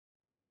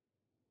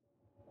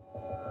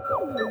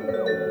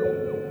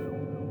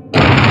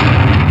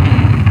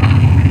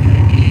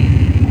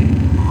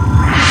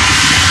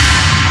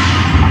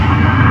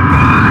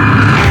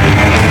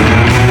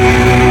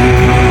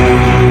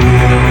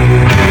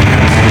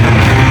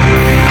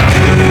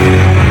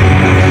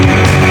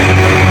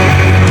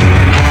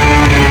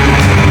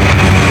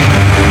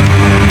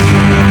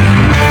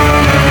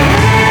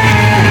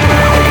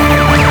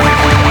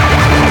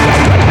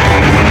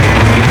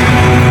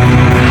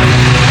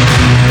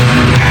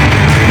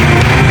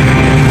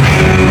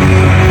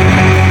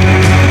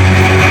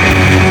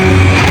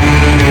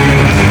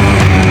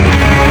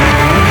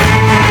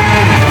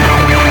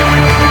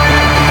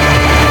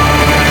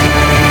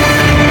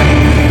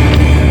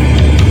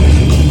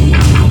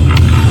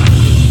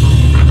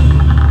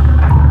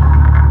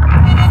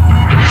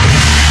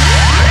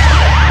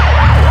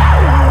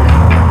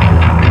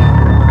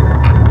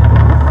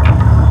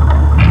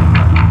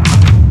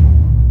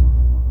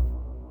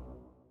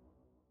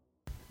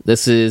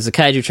This is a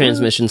Kaiju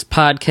Transmissions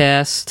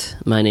podcast.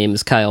 My name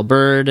is Kyle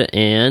Byrd,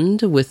 and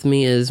with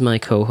me is my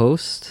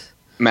co-host,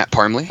 Matt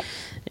Parmley.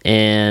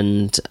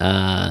 And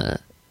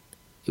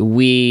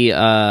we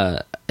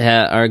are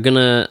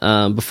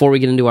gonna, before we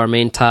get into our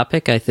main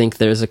topic, I think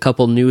there's a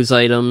couple news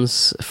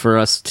items for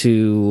us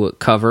to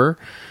cover.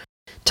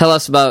 Tell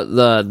us about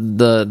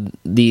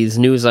these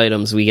news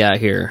items we got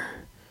here.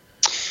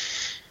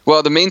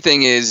 Well, the main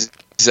thing is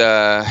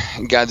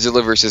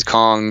Godzilla vs.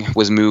 Kong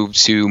was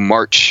moved to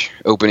March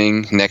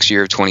opening next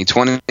year of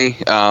 2020.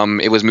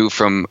 It was moved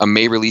from a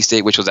May release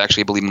date, which was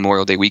actually, I believe,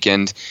 Memorial Day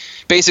weekend,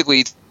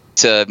 basically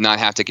to not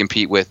have to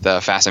compete with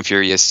Fast and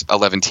Furious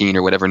 11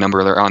 or whatever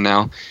number they're on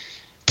now.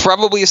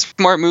 Probably a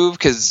smart move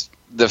because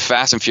the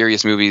Fast and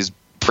Furious movies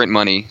print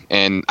money,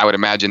 and I would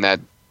imagine that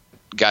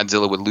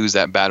Godzilla would lose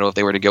that battle if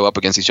they were to go up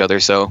against each other.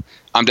 So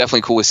I'm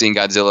definitely cool with seeing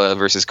Godzilla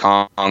vs.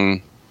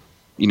 Kong,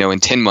 you know, in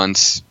 10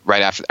 months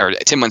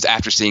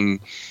after seeing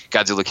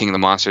Godzilla King of the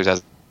Monsters,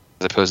 as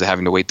opposed to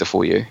having to wait the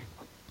full year.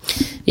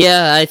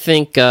 Yeah, I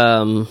think,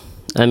 I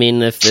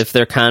mean, if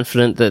they're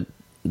confident that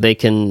they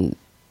can,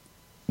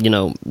 you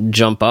know,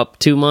 jump up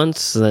 2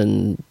 months,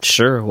 then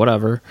sure,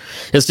 whatever.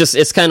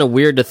 It's kind of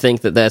weird to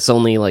think that that's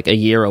only like a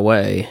year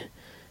away,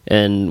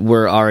 and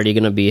we're already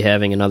going to be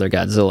having another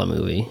Godzilla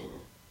movie.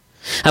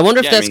 I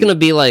wonder if that's going to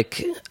be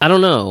like, I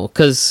don't know,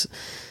 because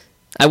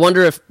I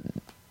wonder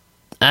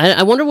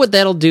what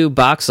that'll do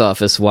box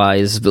office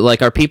wise. But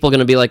like, are people going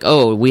to be like,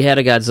 "Oh, we had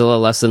a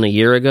Godzilla less than a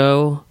year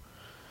ago"?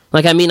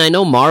 Like, I mean, I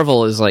know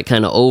Marvel is like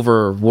kind of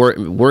over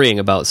worrying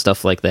about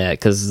stuff like that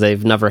because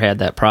they've never had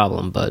that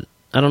problem. But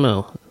I don't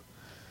know.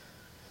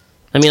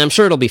 I mean, I'm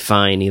sure it'll be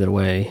fine either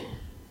way.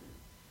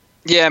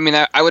 Yeah, I mean,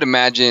 I would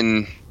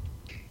imagine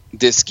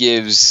this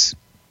gives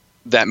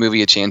that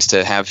movie a chance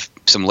to have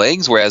some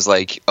legs, whereas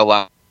like a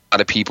lot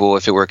of people,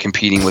 if it were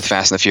competing with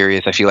Fast and the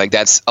Furious, I feel like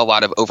that's a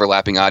lot of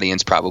overlapping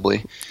audience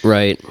probably.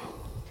 Right.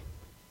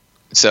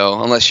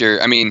 So unless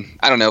you're, I mean,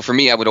 I don't know. For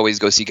me, I would always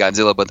go see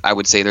Godzilla, but I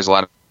would say there's a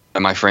lot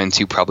of my friends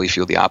who probably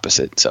feel the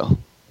opposite. So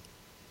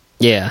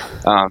yeah.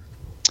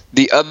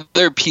 The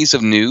other piece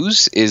of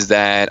news is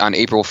that on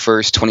April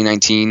 1st,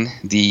 2019,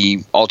 the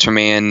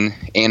Ultraman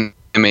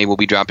anime will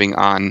be dropping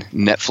on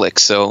Netflix.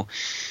 So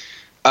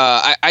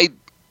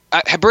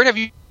Bert, have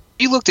you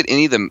looked at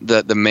any of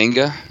the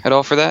manga at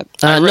all for that?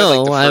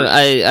 No,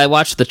 I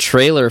watched the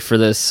trailer for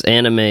this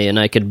anime and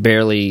I could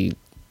barely,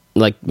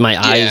 like, my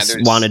eyes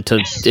wanted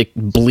to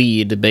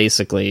bleed,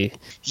 basically.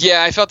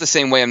 Yeah, I felt the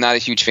same way. I'm not a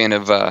huge fan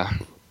of the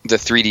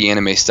 3D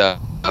anime stuff.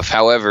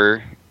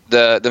 However,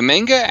 the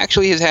manga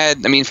actually has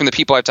had, I mean, from the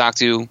people I've talked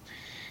to,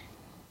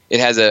 it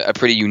has a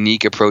pretty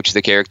unique approach to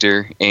the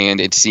character, and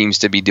it seems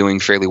to be doing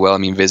fairly well. I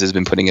mean, Viz has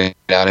been putting it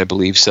out, I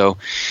believe. So,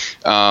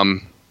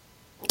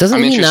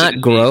 doesn't he not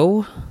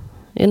grow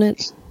in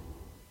it?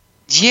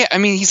 Yeah, I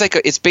mean, he's like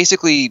it's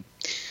basically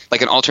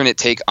like an alternate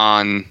take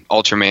on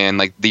Ultraman.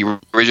 Like the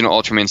original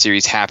Ultraman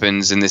series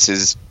happens, and this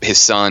is his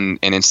son,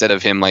 and instead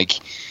of him like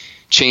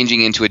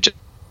changing into a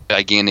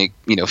gigantic,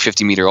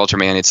 50-meter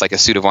Ultraman, it's like a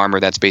suit of armor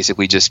that's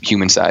basically just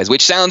human size,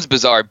 which sounds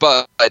bizarre,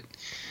 but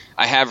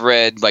I have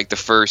read like the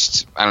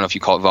first, I don't know if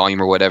you call it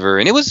volume or whatever,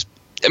 and it was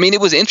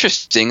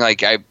interesting.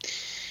 Like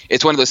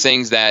it's one of those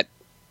things that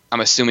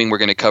I'm assuming we're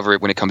going to cover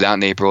it when it comes out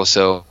in April,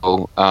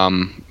 so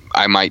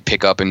I might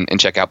pick up and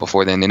check out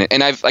before then.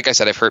 And I've, like I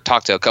said, I've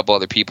talked to a couple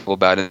other people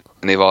about it,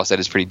 and they've all said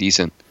it's pretty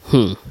decent.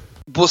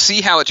 We'll see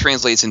how it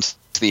translates into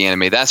the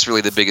anime. That's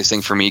really the biggest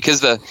thing for me,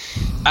 because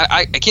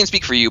I can't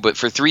speak for you, but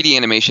for 3D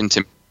animation,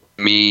 to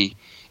me,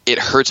 it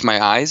hurts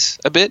my eyes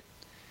a bit.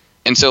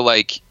 And so,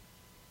 like,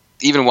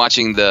 even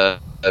watching the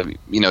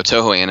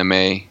Toho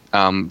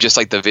anime, just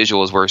like the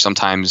visuals were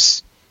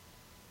sometimes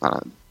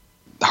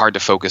hard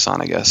to focus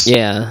on, I guess.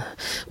 Yeah.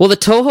 Well, the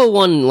Toho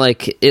one,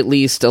 like, at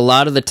least a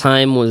lot of the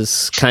time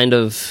was kind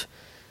of,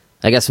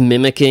 I guess,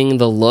 mimicking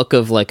the look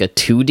of like a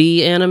 2D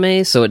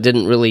anime, so it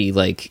didn't really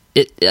like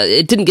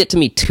it didn't get to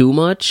me too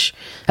much.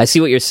 I see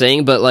what you're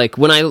saying, but like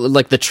when I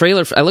like the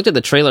trailer, I looked at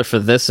the trailer for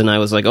this and I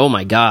was like, "Oh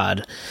my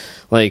god."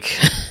 Like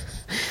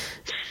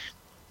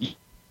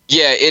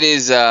Yeah, it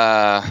is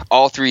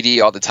all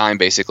 3D all the time,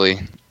 basically,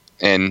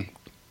 and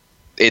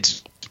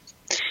it's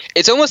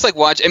almost like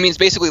it's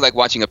basically like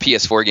watching a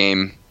PS4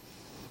 game,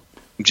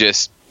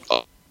 just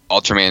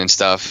Ultraman and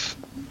stuff.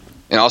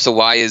 And also,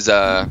 why is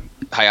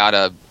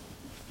Hayata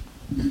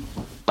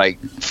like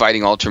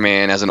fighting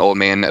Ultraman as an old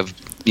man of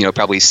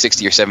probably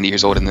 60 or 70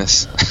 years old in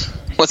this?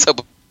 What's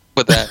up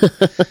with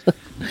that?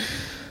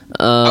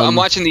 I'm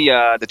watching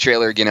the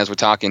trailer again as we're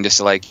talking, just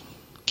to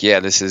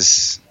this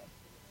is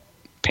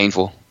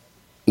painful.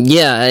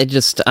 Yeah,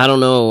 I don't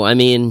know. I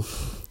mean,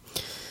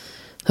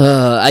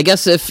 I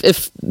guess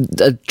if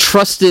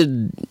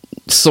trusted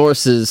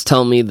sources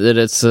tell me that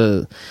it's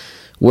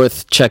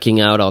worth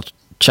checking out, I'll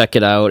check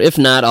it out. If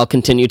not, I'll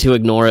continue to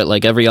ignore it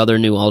like every other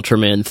new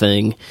Ultraman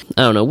thing.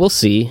 I don't know. We'll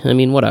see. I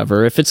mean,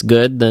 whatever. If it's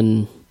good,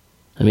 then,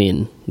 I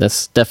mean,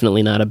 that's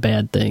definitely not a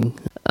bad thing.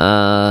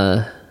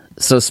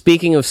 So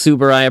speaking of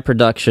Tsuburaya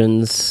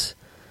Productions,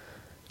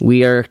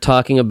 we are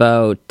talking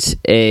about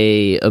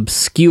a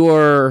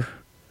obscure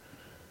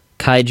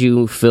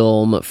kaiju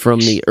film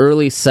from the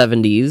early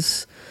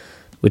 70s,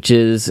 which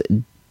is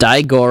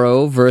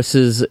Daigoro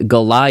versus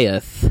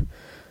Goliath,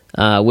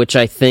 which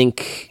I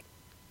think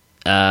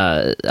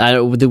we're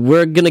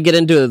going to get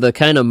into the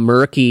kind of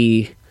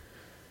murky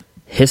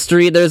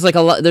history. There's like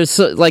a lot. There's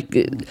I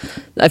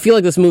feel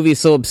like this movie is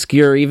so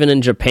obscure, even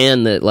in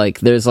Japan, that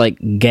there's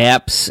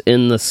gaps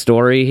in the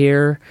story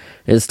here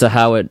as to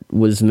how it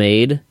was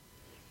made.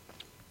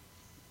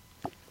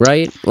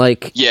 Right?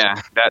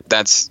 Yeah,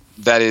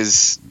 that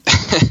is.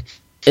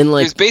 And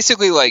there's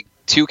basically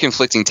two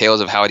conflicting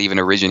tales of how it even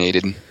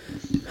originated.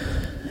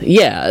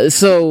 Yeah.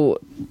 So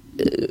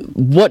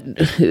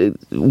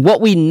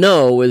what we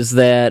know is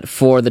that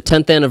for the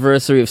 10th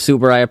anniversary of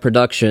Tsuburaya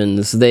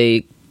Productions,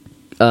 they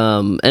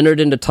entered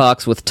into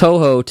talks with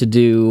Toho to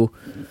do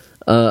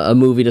a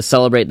movie to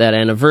celebrate that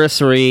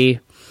anniversary,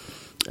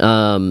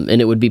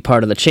 and it would be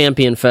part of the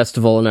Champion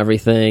Festival and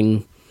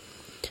everything.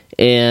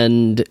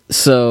 And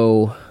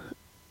so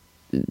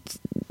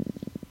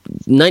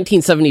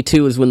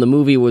 1972 is when the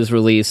movie was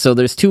released, so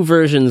there's two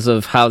versions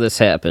of how this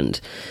happened.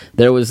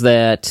 There was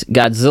that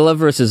Godzilla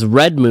vs.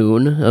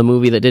 Redmoon, a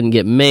movie that didn't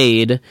get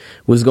made,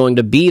 was going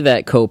to be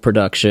that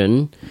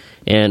co-production,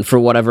 and for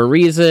whatever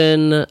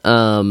reason,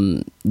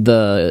 the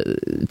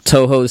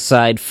Toho's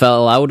side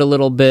fell out a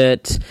little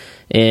bit,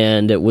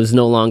 and it was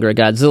no longer a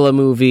Godzilla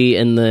movie,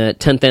 and the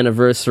 10th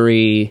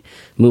anniversary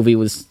movie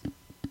was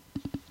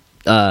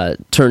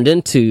turned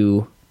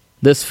into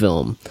this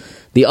film.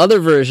 The other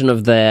version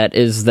of that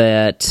is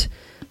that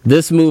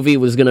this movie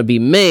was going to be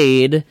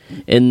made,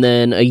 and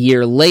then a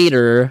year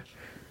later,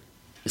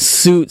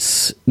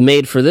 suits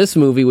made for this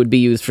movie would be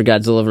used for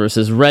Godzilla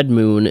vs.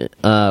 Redmoon,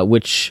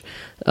 which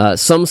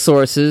some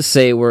sources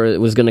say it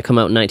was going to come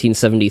out in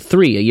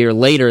 1973, a year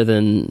later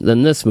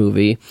than this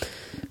movie.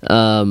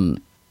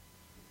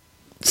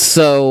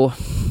 So,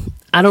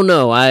 I don't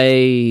know.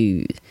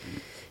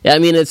 I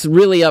mean, it's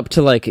really up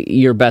to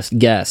your best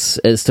guess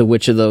as to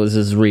which of those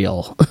is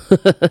real.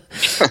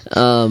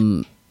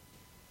 I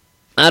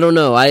don't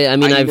know. I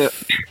mean,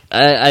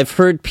 I've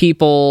heard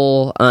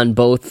people on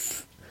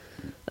both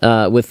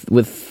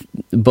with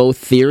both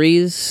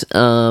theories.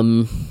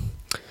 Honestly,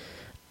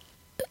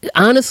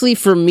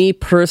 for me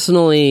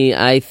personally,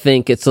 I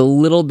think it's a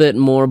little bit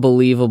more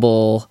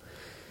believable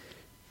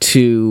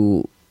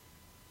to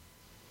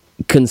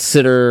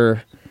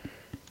consider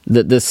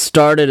that this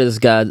started as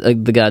the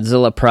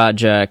Godzilla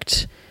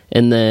project,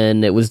 and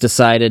then it was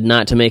decided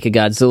not to make a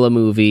Godzilla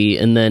movie,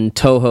 and then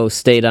Toho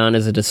stayed on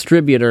as a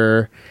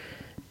distributor,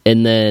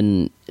 and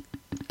then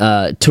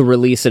to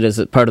release it as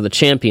a part of the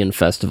Champion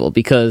Festival.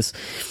 Because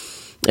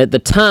at the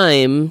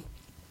time,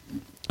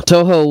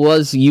 Toho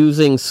was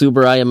using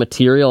Tsuburaya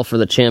material for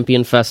the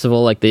Champion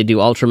Festival, they do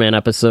Ultraman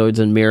episodes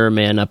and Mirror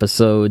Man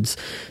episodes,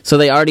 so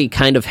they already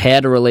kind of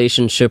had a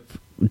relationship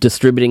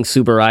distributing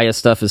Tsuburaya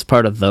stuff as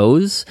part of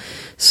those.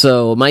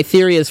 So my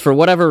theory is, for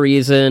whatever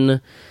reason,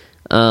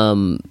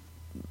 the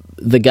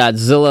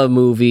Godzilla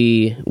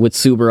movie with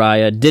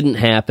Tsuburaya didn't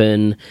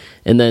happen,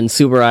 and then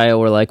Tsuburaya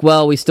were like,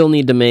 well, we still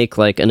need to make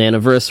an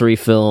anniversary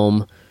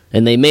film,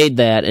 and they made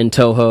that, and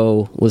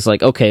Toho was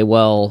like, okay,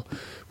 well,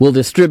 we'll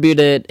distribute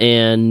it,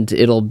 and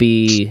it'll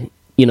be,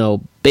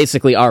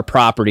 basically our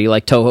property.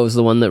 Toho's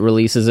the one that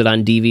releases it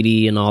on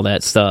DVD and all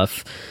that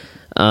stuff.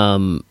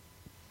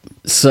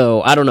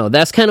 So, I don't know.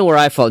 That's kind of where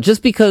I fall.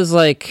 Just because,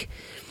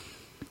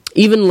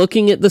 even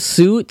looking at the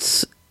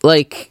suits,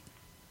 the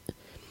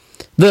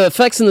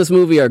effects in this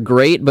movie are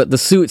great, but the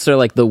suits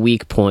are, the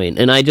weak point.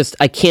 And I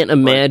can't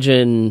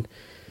imagine,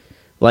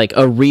 a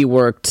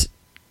reworked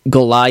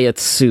Goliath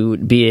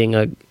suit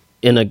being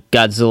in a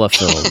Godzilla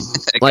film.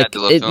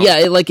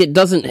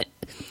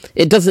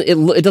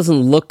 It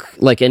doesn't look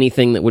like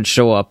anything that would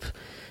show up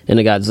in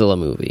a Godzilla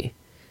movie.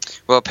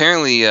 Well,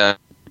 apparently,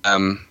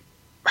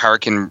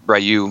 Hurricane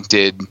Ryu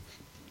did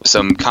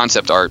some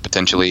concept art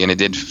potentially, and it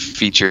did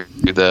feature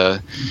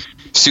the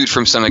suit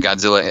from Son of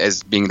Godzilla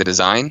as being the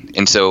design.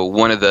 And so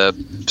one of the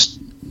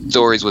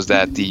stories was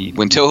that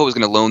when Toho was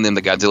going to loan them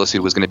the Godzilla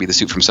suit, was going to be the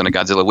suit from Son of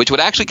Godzilla, which would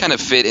actually kind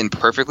of fit in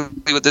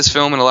perfectly with this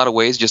film in a lot of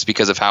ways, just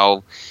because of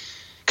how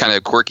kind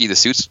of quirky the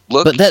suits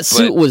look. But that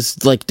suit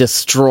was like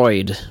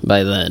destroyed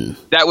by then.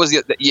 That was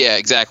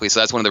exactly. So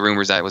that's one of the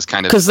rumors that was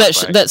kind of because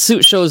that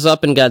suit shows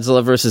up in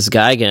Godzilla versus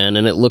Gigan,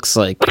 and it looks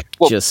like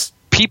just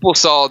people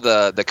saw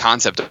the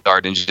concept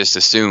art and just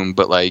assumed,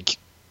 but like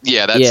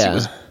suit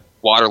was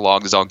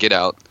waterlogged as all get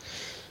out.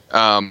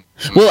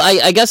 Well,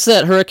 I guess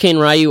that Hurricane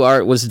Ryu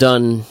art was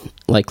done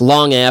like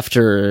long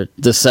after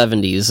the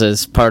 70s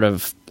as part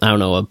of, I don't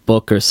know, a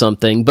book or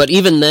something. But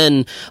even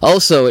then,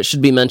 also, it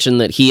should be mentioned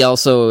that he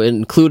also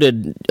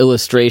included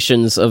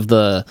illustrations of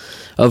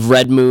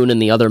Redmoon and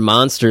the other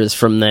monsters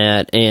from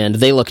that, and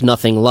they look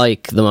nothing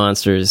like the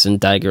monsters in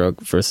Daigoro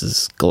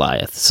versus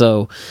Goliath.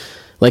 So,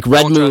 like,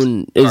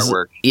 Redmoon is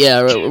artwork.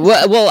 Yeah.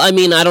 Well, I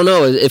mean, I don't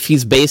know if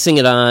he's basing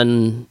it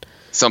on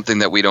something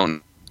that we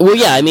don't. Well,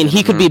 yeah, I mean,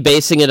 he could be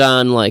basing it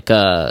on, like,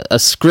 a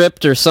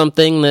script or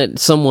something that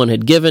someone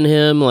had given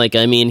him. Like,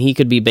 I mean, he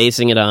could be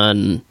basing it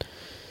on,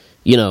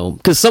 you know,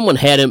 because someone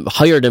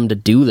hired him to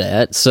do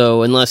that.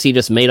 So, unless he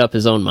just made up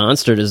his own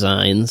monster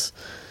designs.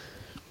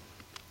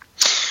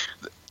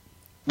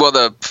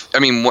 Well,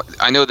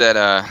 I know that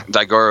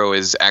Daigoro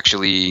is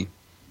actually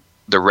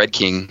the Red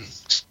King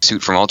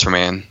suit from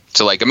Ultraman.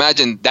 So, like,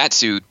 imagine that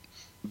suit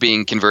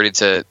being converted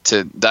to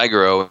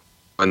Daigoro,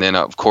 and then,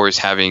 of course,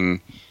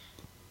 having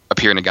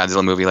appear in a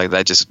Godzilla movie like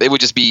that. It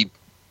would just be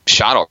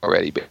shot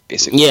already,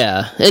 basically.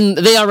 Yeah, and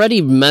they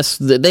already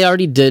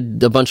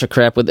did a bunch of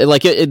crap with it.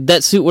 Like,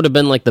 that suit would have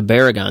been like the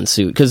Baragon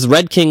suit, because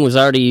Red King was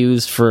already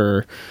used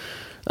for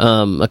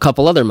a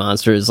couple other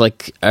monsters,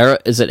 like,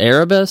 is it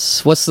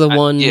Erebus? What's the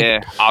one?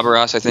 Yeah,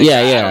 Aberos, I think.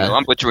 Yeah.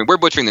 We're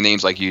butchering the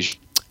names like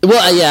usual.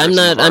 Well, yeah,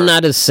 I'm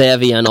not as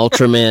savvy on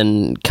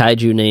Ultraman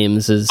kaiju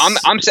names as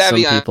I'm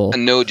savvy some people.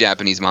 on no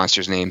Japanese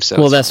monsters names. So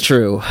well, that's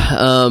true.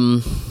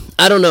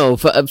 I don't know.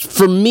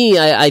 For me,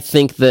 I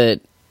think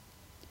that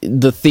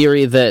the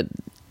theory that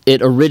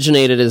it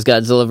originated as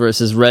Godzilla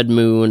versus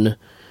Redmoon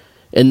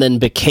and then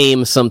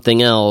became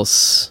something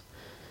else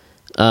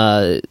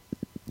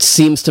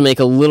seems to make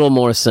a little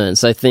more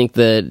sense. I think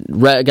that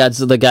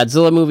the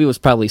Godzilla movie was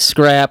probably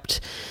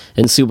scrapped,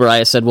 and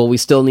Tsuburaya said, well, we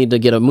still need to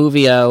get a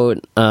movie out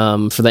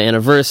for the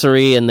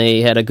anniversary, and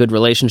they had a good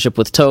relationship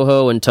with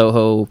Toho, and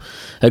Toho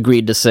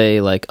agreed to say,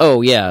 like,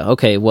 oh, yeah,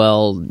 okay,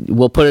 well,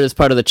 we'll put it as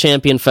part of the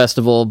Champion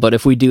Festival, but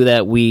if we do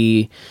that,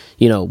 we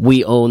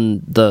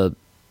own the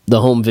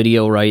home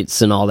video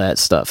rights and all that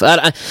stuff.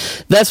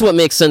 That's what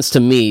makes sense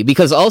to me,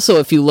 because also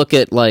if you look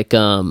at, like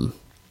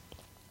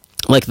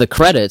the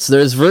credits,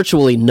 there's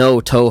virtually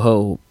no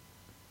Toho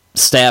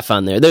staff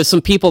on there. There's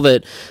some people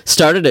that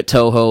started at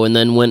Toho and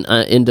then went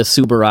into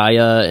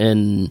Tsuburaya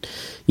and,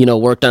 you know,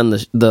 worked on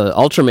the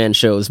Ultraman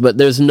shows, but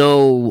there's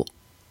no,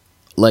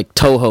 like,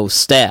 Toho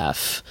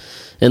staff.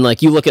 And,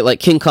 like, you look at, like,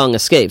 King Kong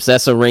Escapes,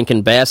 that's a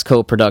Rankin Bass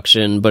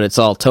co-production, but it's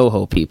all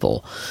Toho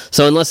people.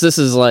 So unless this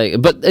is,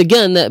 like... But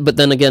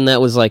then again,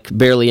 that was, like,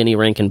 barely any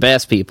Rankin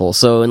Bass people.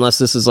 So unless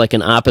this is, like,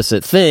 an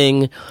opposite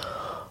thing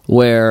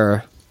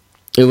where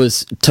it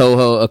was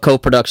Toho, a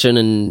co-production,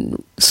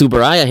 and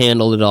Tsuburaya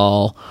handled it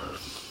all,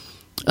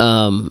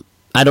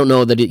 I don't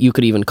know that you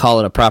could even call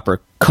it a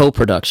proper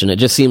co-production. It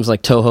just seems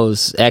like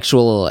Toho's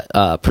actual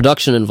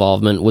production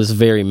involvement was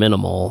very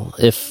minimal,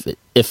 if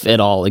at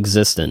all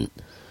existent.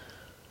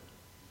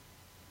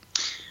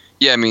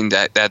 Yeah, I mean,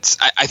 that's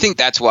I think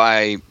that's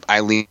why I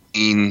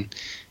lean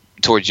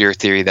towards your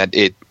theory that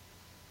it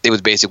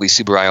was basically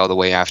Tsuburaya all the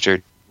way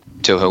after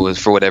Toho was,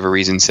 for whatever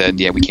reason, said,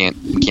 yeah, we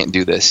can't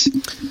do this.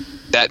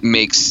 That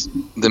makes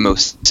the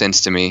most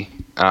sense to me.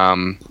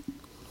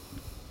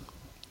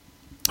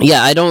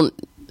 Yeah, I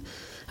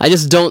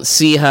just don't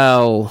see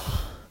how,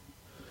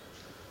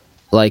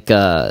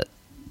 I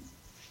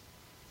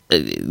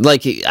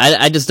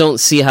just don't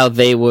see how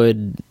they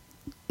would,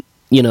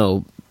 you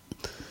know,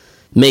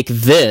 make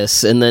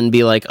this and then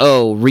be like,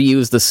 oh,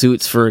 reuse the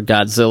suits for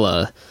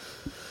Godzilla.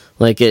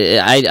 Like,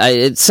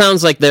 it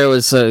sounds like there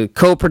was a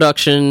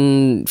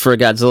co-production for a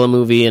Godzilla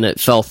movie and it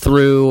fell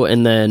through,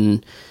 and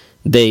then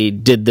they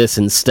did this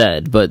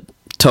instead, but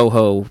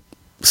Toho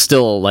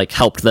still, like,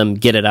 helped them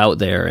get it out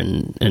there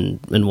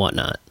and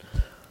whatnot.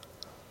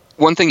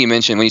 One thing you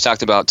mentioned when you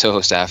talked about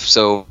Toho staff,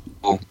 so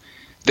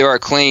there are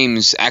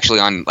claims actually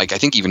on, like, I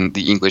think even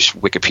the English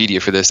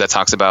Wikipedia for this that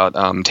talks about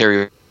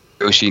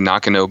Teruyoshi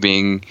Nakano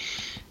being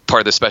part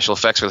of the special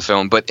effects for the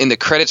film, but in the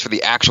credits for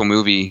the actual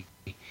movie,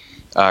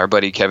 our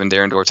buddy Kevin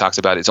Darendor talks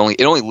about it.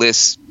 It only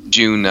lists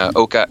Jun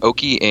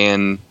Oki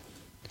and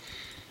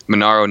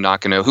Minaro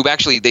Nakano, who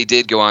actually they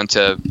did go on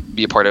to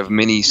be a part of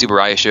many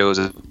Tsuburaya shows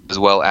as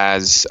well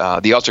as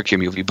the Ultra Q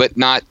movie, but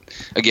not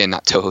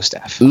Toho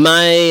staff.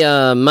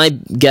 My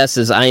guess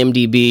is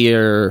IMDb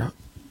or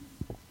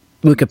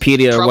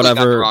Wikipedia or whatever.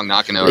 Got the wrong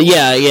Nakano.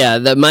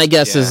 Yeah. My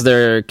guess is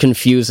they're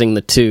confusing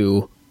the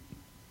two,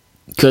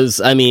 because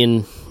I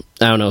mean,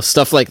 I don't know,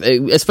 stuff like,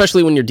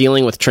 especially when you're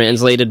dealing with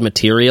translated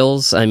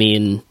materials. I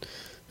mean,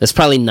 it's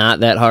probably not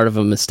that hard of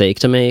a mistake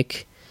to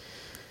make.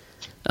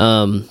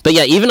 But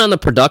yeah, even on the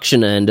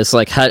production end, it's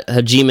like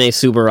Hajime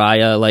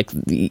Tsuburaya, like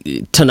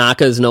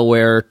Tanaka is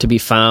nowhere to be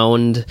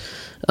found.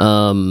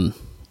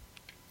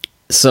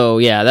 So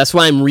yeah, that's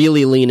why I'm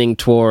really leaning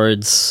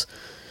towards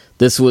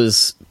this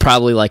was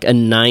probably like a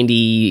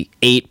 98%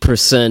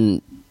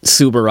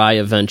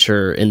 Tsuburaya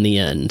venture in the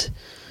end.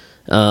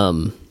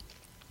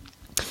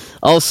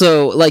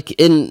 Also, but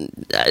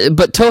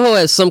Toho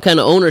has some kind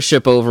of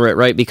ownership over it,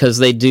 right? Because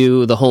they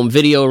do the home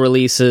video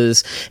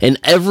releases, and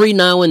every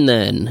now and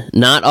then,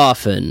 not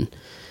often,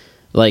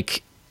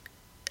 like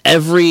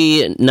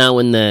every now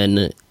and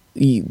then,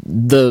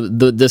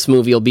 this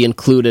movie will be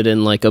included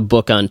in like a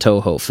book on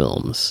Toho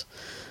films.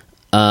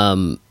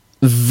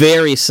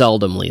 Very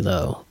seldomly,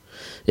 though.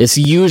 It's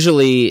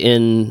usually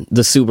in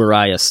the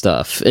Tsuburaya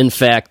stuff. In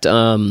fact,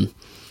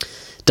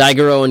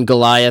 Daigoro and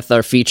Goliath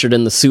are featured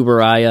in the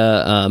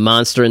Tsuburaya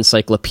Monster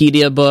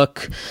Encyclopedia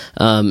book,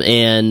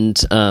 and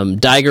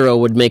Daigoro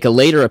would make a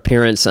later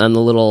appearance on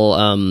the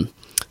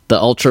the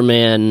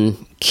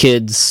Ultraman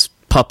kids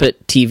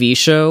puppet TV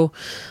show.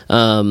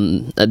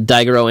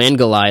 Daigoro and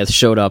Goliath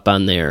showed up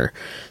on there.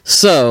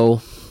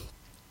 So,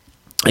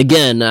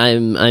 again,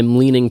 I'm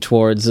leaning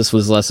towards this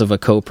was less of a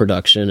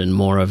co-production and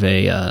more of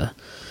a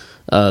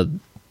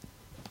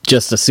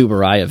just a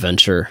Tsuburaya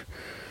venture.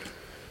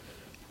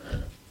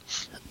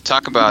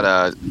 Talk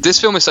about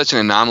this film is such an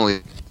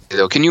anomaly,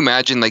 though. Can you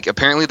imagine? Like,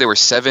 apparently there were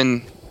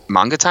 7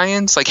 manga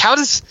tie-ins. Like, how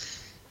does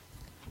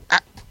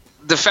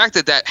the fact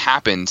that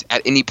happened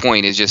at any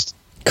point is just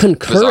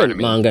concurrent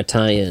manga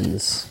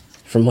tie-ins,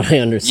 from what I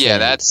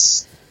understand. Yeah,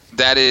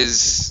 that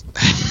is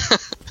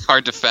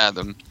hard to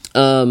fathom.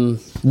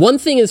 One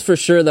thing is for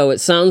sure, though, it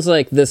sounds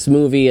like this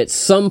movie at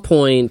some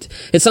point,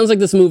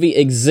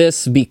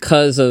 exists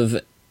because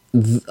of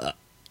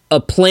a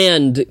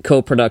planned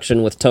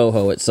co-production with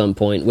Toho at some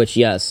point, which,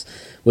 yes,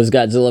 was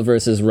Godzilla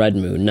vs.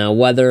 Redmoon. Now,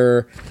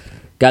 whether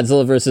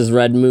Godzilla vs.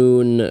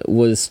 Redmoon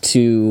was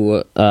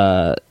to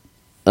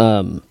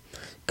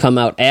come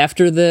out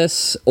after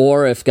this,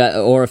 or if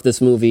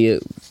this movie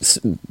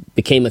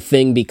became a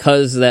thing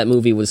because that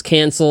movie was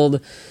canceled,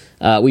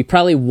 we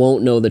probably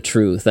won't know the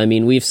truth. I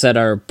mean, we've said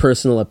our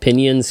personal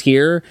opinions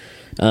here,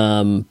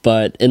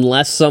 but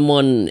unless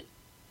someone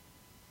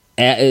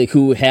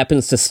who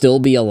happens to still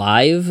be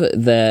alive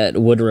that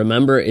would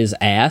remember is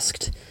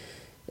asked,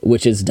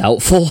 which is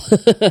doubtful.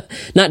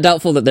 Not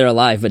doubtful that they're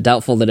alive, but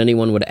doubtful that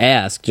anyone would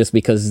ask, just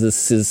because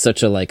this is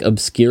such a like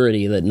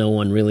obscurity that no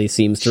one really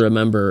seems to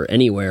remember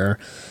anywhere.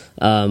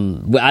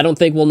 I don't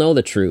think we'll know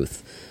the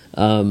truth.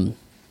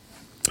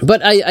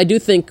 But I do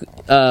think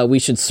we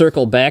should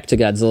circle back to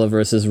Godzilla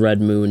vs.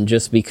 Redmoon,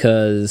 just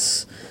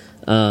because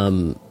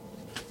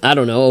I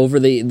don't know,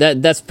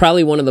 that's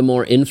probably one of the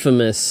more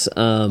infamous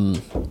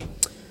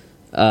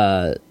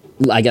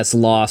I guess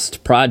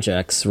lost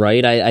projects,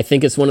 right? I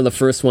think it's one of the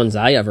first ones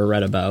I ever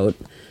read about.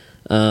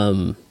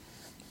 Definitely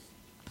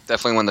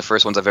one of the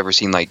first ones I've ever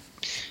seen like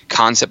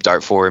concept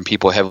art for and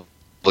people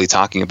heavily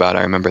talking about.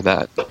 I remember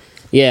that.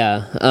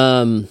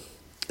 Yeah.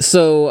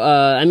 So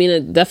I mean,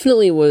 it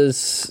definitely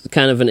was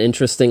kind of an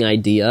interesting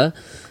idea.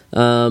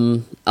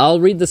 I'll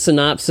read the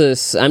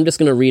synopsis. I'm just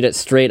going to read it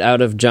straight out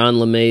of John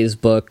LeMay's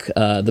book,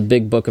 The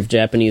Big Book of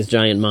Japanese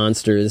Giant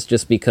Monsters,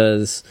 just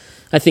because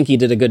I think he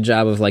did a good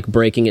job of like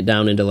breaking it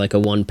down into like a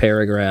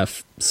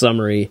 1-paragraph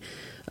summary.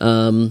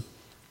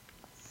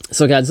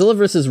 So Godzilla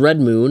vs.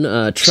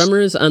 Redmoon,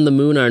 tremors on the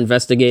moon are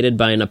investigated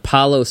by an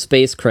Apollo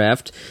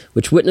spacecraft,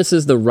 which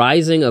witnesses the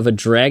rising of a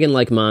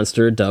dragon-like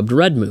monster dubbed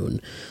Redmoon.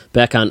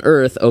 Back on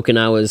Earth,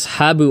 Okinawa's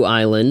Habu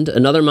Island,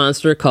 another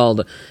monster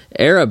called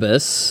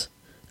Erebus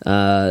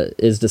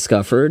is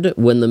discovered.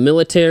 When the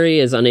military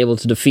is unable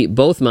to defeat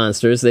both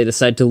monsters, they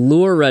decide to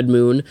lure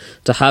Redmoon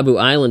to Habu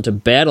Island to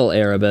battle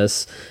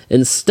Erebus.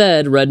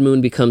 Instead,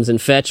 Redmoon becomes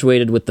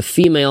infatuated with the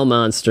female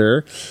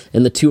monster,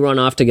 and the two run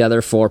off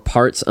together for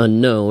parts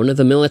unknown.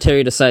 The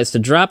military decides to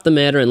drop the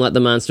matter and let the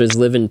monsters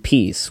live in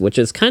peace, which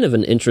is kind of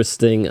an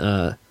interesting...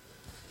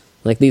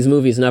 like, these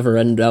movies never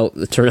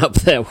turn out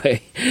that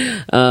way.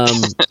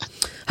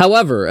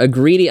 However, a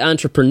greedy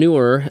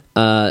entrepreneur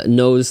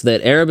knows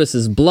that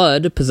Erebus's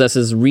blood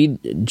possesses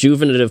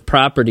rejuvenative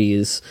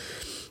properties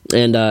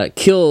and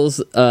kills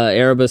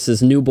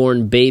Erebus's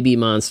newborn baby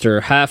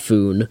monster,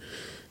 Hafun.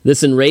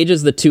 This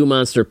enrages the two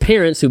monster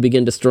parents, who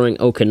begin destroying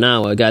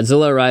Okinawa.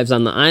 Godzilla arrives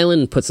on the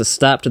island and puts a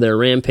stop to their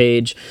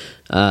rampage,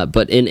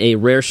 but in a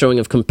rare showing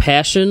of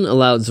compassion,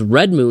 allows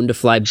Redmoon to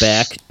fly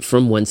back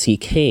from whence he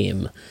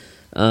came.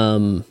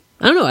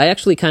 I don't know, I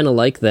actually kind of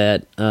like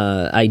that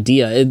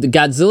idea.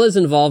 Godzilla's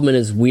involvement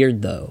is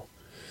weird, though,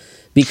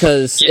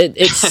 because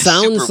it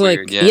sounds like...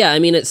 Weird, yeah, I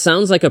mean, it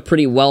sounds like a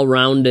pretty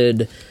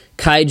well-rounded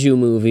kaiju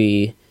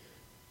movie,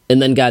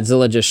 and then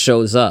Godzilla just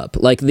shows up.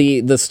 Like,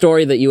 the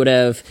story that you would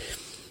have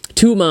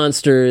two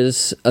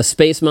monsters, a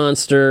space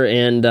monster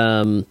and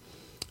an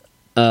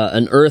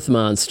earth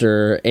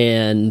monster,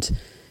 and...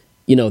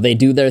 you know, they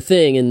do their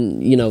thing,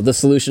 and, you know, the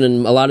solution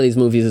in a lot of these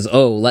movies is,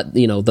 let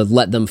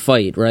them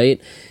fight, right?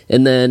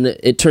 And then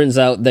it turns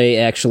out they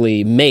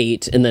actually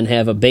mate and then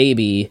have a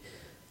baby.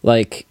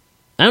 Like,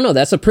 I don't know.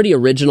 That's a pretty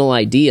original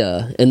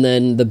idea. And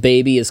then the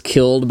baby is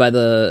killed by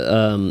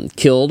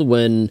killed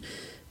when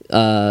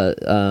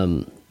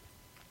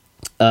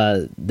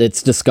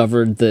it's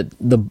discovered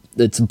that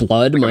its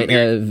blood like might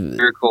have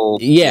miracle,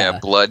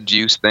 blood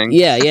juice thing.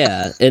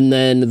 Yeah. And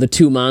then the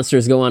two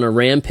monsters go on a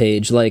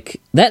rampage. Like,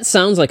 that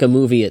sounds like a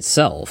movie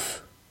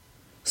itself.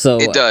 So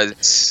it does.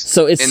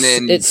 So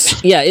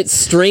it's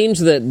strange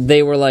that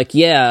they were like,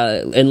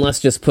 and let's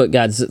just put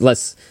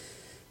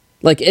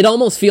like, it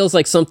almost feels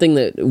like something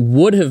that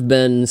would have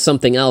been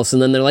something else,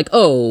 and then they're like,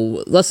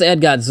 oh, let's add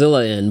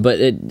Godzilla in, but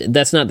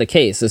that's not the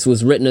case. This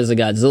was written as a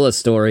Godzilla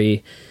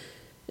story,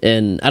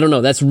 and I don't know,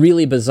 that's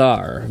really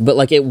bizarre, but,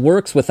 like, it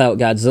works without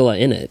Godzilla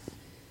in it.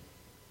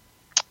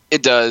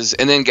 It does,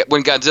 and then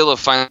when Godzilla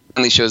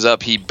finally shows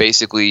up, he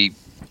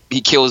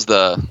kills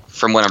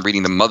from what I'm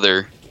reading, the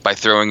mother, by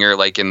throwing her,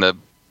 like, in the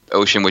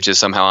ocean, which is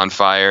somehow on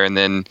fire, and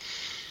then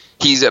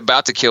he's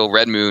about to kill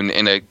Redmoon,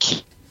 and a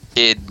kid,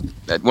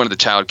 one of the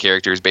child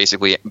characters,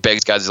 basically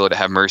begs Godzilla to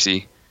have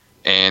mercy,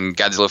 and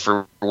Godzilla,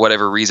 for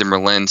whatever reason,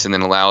 relents and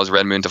then allows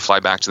Redmoon to fly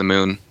back to the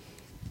moon.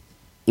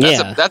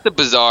 That's a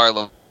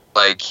bizarre,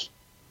 like,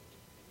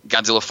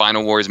 Godzilla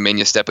Final Wars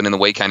Mania stepping in the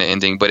way kind of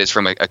ending, but it's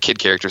from a kid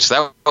character, so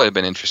that would have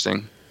been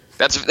interesting.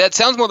 That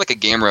sounds more like a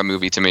Gamera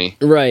movie to me.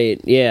 Right?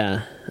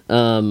 Yeah.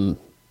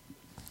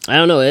 I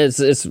don't know.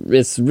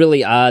 It's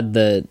really odd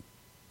that.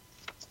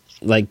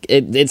 Like,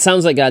 it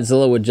sounds like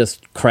Godzilla would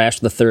just crash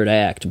the third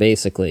act,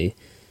 basically.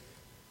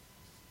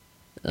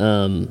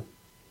 There's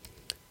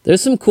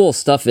some cool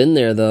stuff in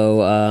there,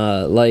 though.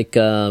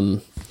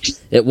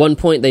 At one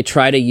point they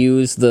try to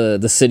use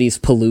the city's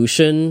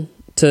pollution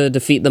to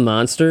defeat the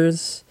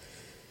monsters,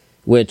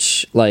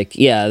 which, like,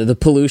 the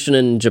pollution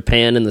in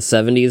Japan in the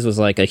 70s was,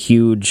 like, a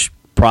huge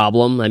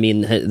problem. I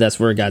mean, that's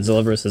where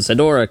Godzilla vs.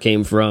 Hedorah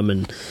came from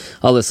and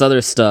all this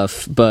other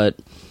stuff, but...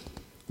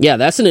 Yeah,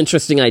 that's an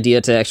interesting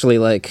idea to actually,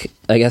 like,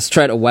 I guess,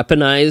 try to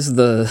weaponize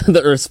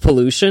the Earth's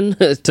pollution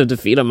to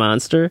defeat a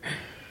monster.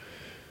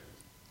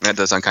 That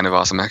does sound kind of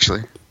awesome,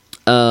 actually.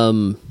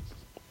 But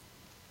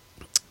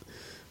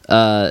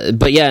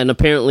yeah, and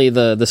apparently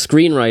the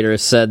screenwriter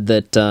said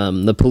that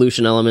the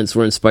pollution elements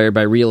were inspired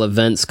by real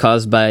events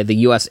caused by the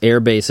U.S. Air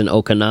Base in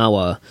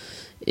Okinawa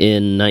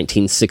in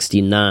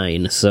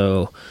 1969.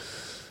 So,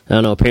 I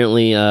don't know,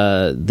 apparently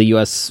the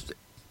U.S.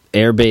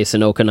 Air Base in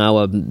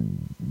Okinawa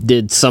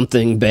did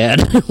something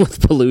bad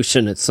with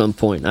pollution at some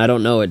point. I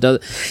don't know. It does.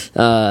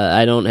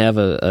 I don't have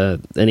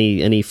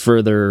any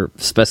further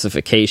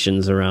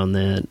specifications around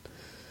that.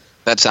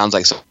 That sounds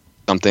like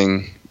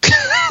something.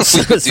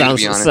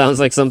 Sounds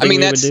like something. I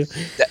mean, would do.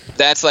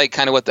 That's like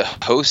kind of what the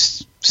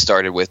host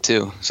started with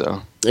too.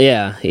 So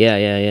yeah.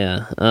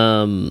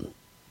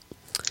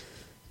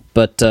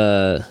 But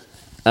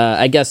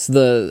I guess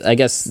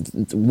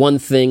one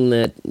thing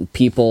that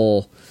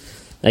people,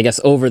 I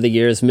guess, over the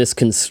years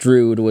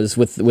misconstrued was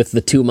with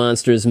the two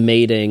monsters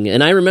mating.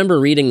 And I remember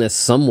reading this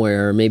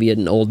somewhere, maybe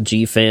an old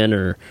G-fan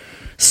or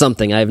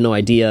something, I have no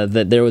idea,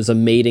 that there was a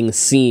mating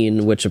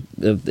scene which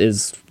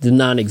is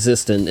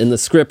non-existent. In the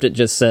script it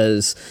just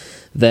says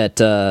that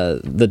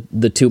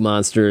the two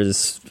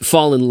monsters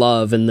fall in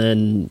love and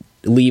then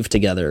leave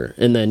together.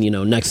 And then,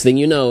 next thing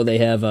you know, they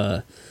have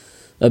a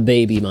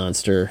baby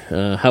monster.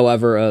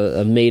 However,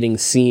 a mating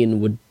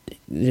scene would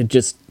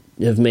just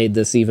have made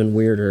this even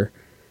weirder.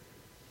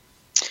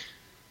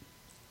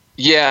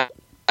 Yeah,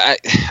 I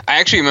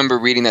actually remember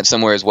reading that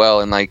somewhere as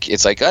well, and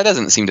it's like that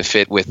doesn't seem to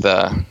fit with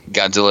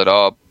Godzilla at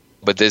all.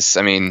 But this,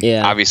 I mean,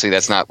 obviously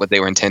that's not what they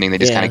were intending. They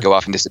just kind of go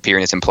off and disappear,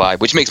 and it's implied,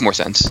 which makes more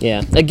sense.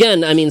 Yeah.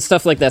 Again, I mean,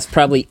 stuff like that's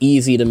probably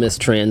easy to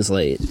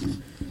mistranslate.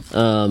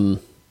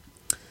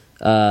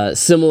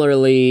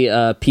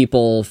 Similarly,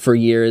 people for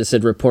years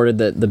had reported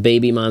that the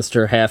baby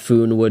monster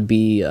Halfoon would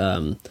be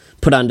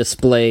put on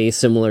display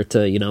similar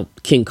to,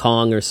 King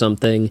Kong or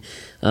something,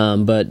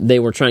 but they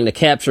were trying to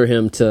capture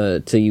him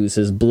to use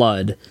his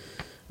blood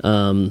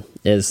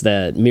as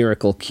that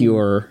miracle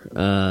cure.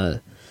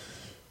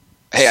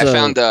 Hey, I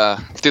found,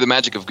 through the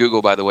magic of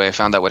Google, by the way, I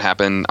found out what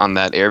happened on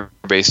that air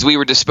base. We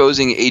were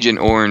disposing Agent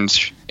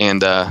Orange,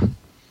 and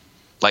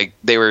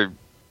they were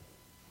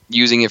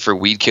using it for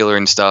weed killer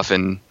and stuff,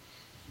 and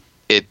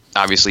it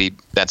obviously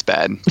that's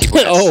bad. That's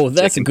good. Oh,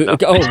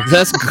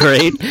 that's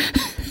great.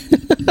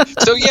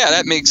 So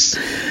that makes.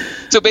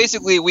 So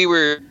basically, we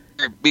were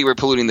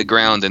polluting the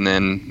ground, and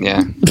then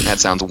that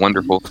sounds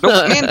wonderful.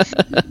 No, man.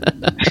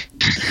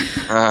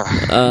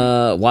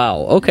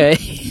 Wow. Okay.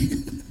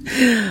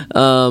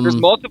 There's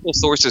multiple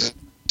sources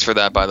for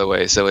that, by the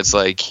way. So it's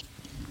like.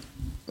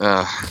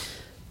 All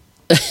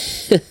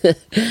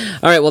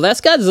right. Well, that's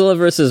Godzilla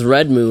versus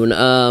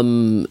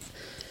Redmoon.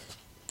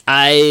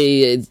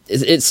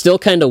 It's still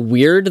kind of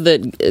weird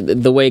that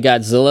the way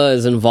Godzilla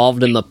is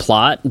involved in the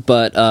plot,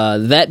 but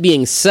that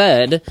being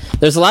said,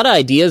 there's a lot of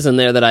ideas in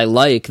there that I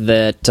like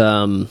that,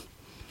 I don't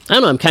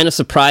know, I'm kind of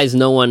surprised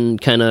no one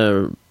kind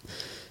of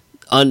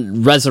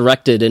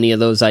resurrected any of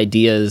those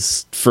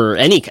ideas for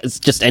any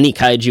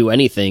kaiju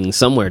anything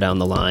somewhere down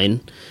the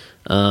line.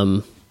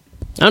 I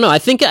don't know, I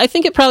think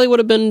it probably would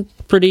have been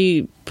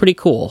pretty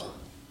cool.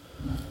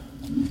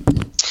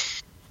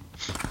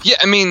 Yeah,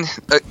 I mean,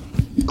 a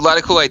lot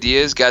of cool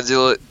ideas.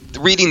 Godzilla.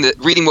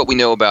 Reading what we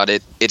know about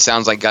it, it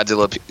sounds like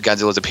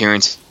Godzilla's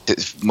appearance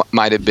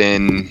might have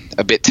been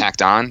a bit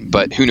tacked on,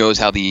 but who knows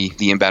how the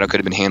in-battle could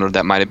have been handled.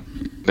 That might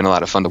have been a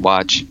lot of fun to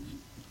watch.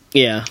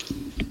 Yeah.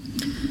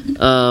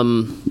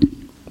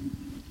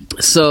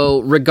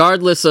 So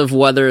regardless of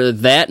whether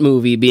that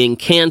movie being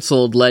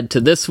canceled led to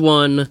this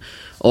one,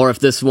 or if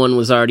this one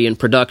was already in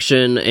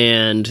production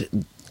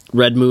and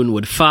Redmoon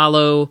would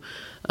follow,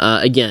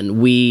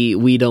 again,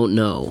 we don't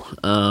know.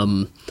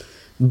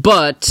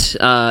 But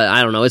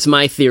I don't know. It's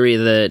my theory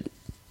that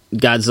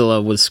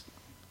Godzilla was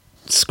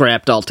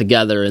scrapped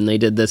altogether and they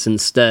did this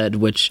instead,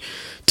 which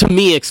to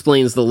me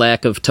explains the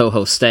lack of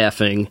Toho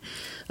staffing.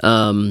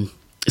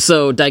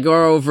 So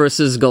Daigoro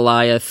versus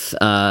Goliath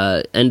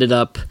ended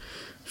up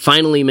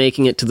finally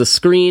making it to the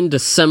screen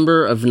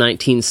December of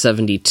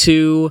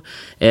 1972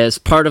 as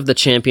part of the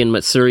Champion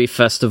Matsuri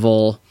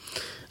festival.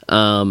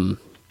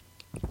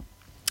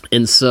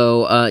 And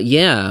so,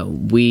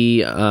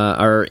 we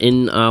are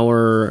in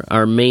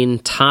our main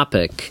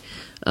topic.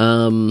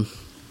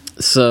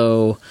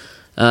 So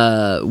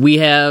we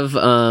have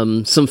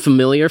some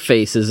familiar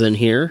faces in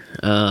here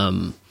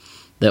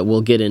that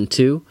we'll get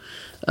into.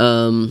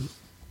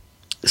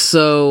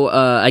 So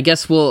I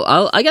guess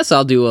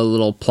I'll do a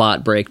little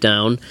plot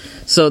breakdown.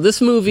 So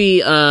this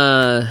movie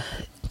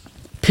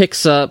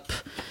picks up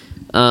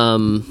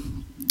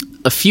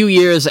a few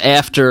years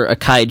after a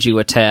kaiju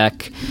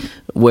attack,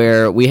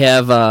 where we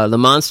have the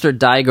monster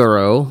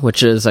Daigoro,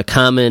 which is a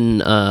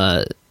common,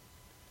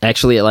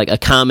 actually like a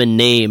common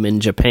name in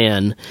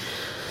Japan.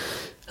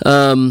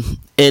 And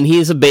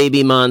he's a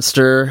baby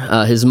monster.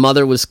 His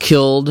mother was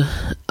killed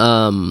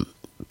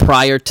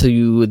prior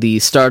to the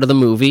start of the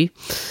movie,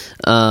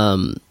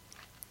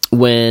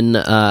 when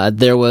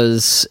there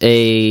was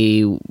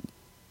a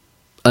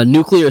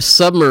nuclear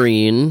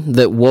submarine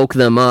that woke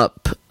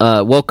up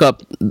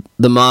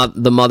the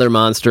mother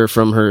monster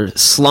from her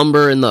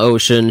slumber in the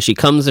ocean. She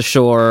comes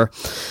ashore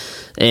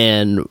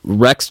and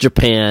wrecks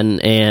Japan,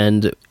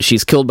 and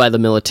she's killed by the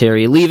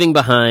military, leaving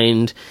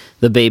behind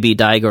the baby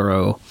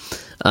Daigoro.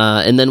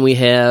 And then we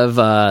have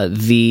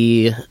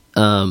the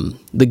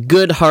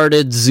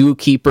good-hearted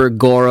zookeeper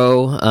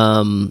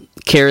Goro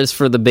cares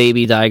for the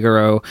baby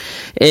Daigoro,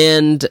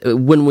 and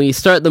when we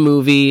start the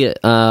movie,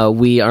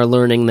 we are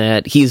learning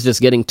that he's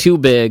just getting too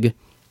big,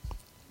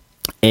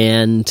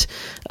 and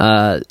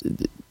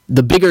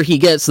the bigger he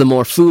gets, the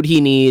more food he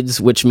needs,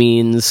 which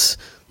means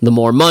the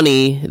more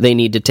money they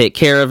need to take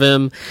care of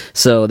him.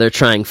 So they're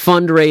trying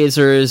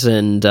fundraisers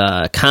and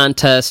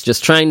contests,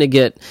 just trying to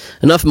get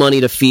enough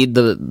money to feed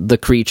the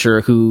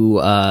creature who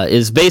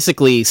is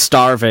basically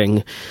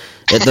starving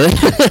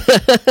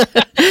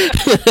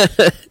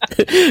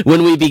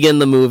when we begin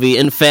the movie.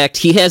 In fact,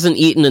 he hasn't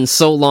eaten in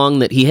so long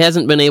that he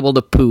hasn't been able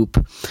to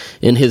poop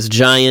in his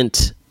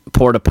giant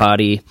porta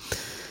potty.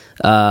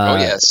 Oh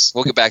yes,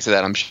 we'll get back to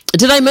that. I'm sure.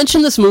 Did I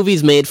mention this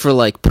movie's made for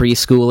like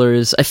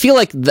preschoolers? I feel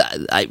like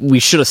we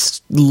should have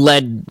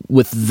led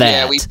with that.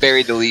 Yeah, we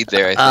buried the lead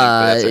there.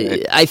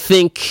 I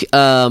think.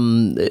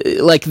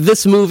 Like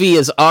this movie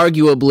is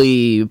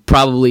arguably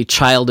probably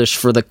childish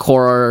for the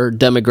core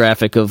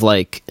demographic of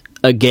like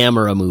a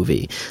Gamera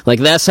movie.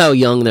 Like that's how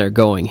young they're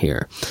going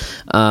here.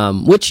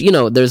 Which,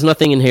 there's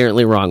nothing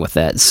inherently wrong with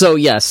that. So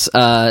yes,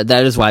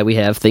 that is why we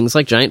have things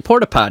like giant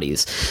porta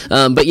potties.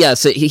 But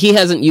yes, he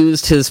hasn't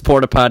used his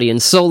porta potty in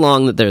so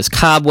long that there's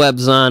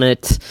cobwebs on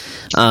it.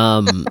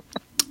 And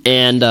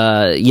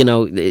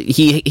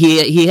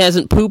he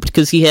hasn't pooped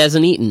because he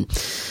hasn't eaten.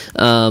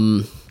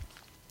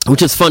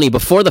 Which is funny.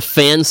 Before the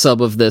fan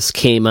sub of this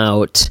came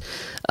out,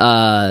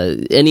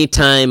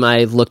 anytime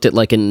I looked at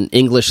like an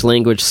English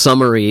language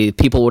summary,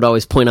 people would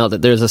always point out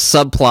that there's a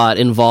subplot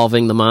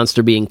involving the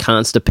monster being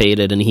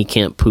constipated and he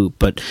can't poop,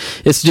 but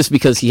it's just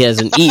because he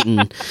hasn't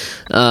eaten.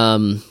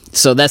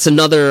 So that's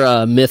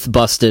another myth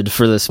busted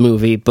for this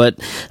movie. But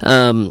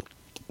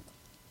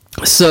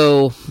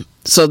so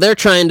they're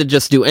trying to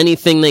just do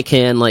anything they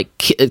can. Like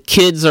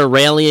kids are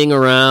rallying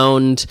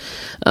around.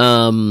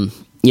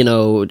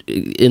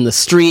 In the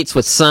streets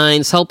with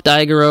signs, help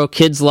Daigoro,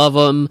 kids love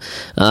him,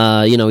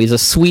 he's a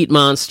sweet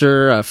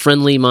monster, a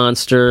friendly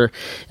monster,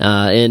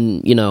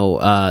 and they're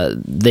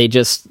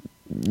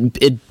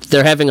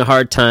having a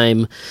hard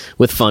time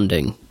with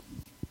funding.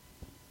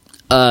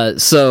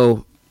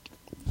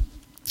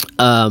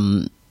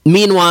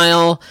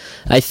 Meanwhile,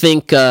 I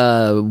think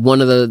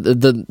one of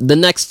the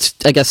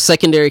next, I guess,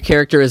 secondary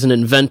character is an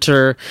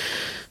inventor,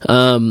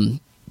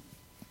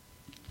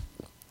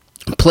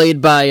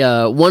 played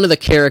by one of the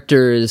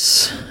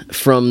characters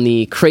from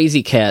the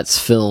Crazy Cats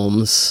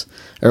films,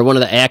 or one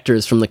of the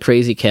actors from the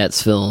Crazy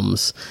Cats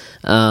films.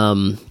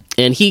 And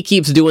he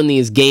keeps doing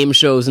these game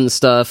shows and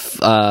stuff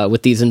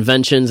with these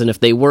inventions, and if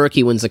they work,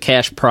 he wins a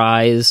cash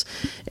prize,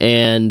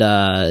 and,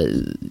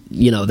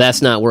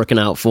 that's not working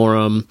out for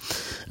him.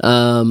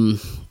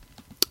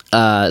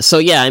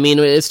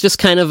 It's just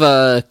kind of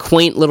a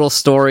quaint little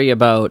story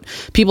about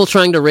people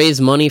trying to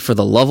raise money for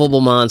the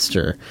lovable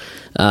monster.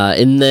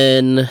 And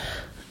then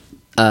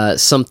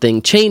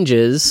something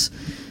changes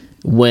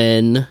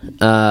when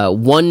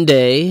one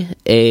day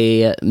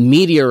a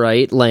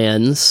meteorite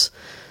lands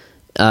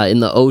in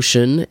the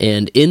ocean,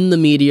 and in the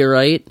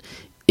meteorite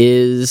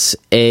is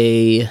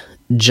a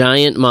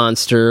giant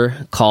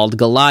monster called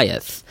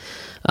Goliath.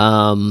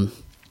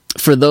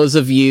 For those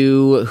of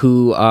you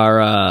who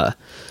are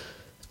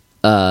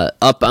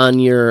up on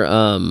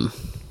your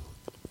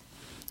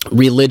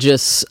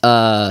religious,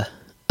 I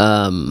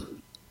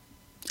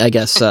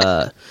guess,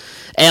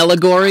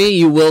 allegory,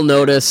 you will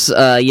notice,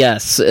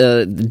 yes,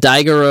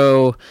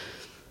 Daigoro,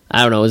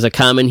 I don't know, is a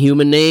common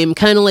human name,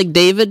 kind of like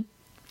David.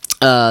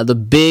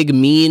 The big,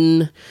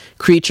 mean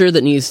creature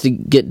that needs to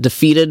get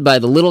defeated by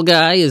the little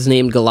guy is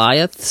named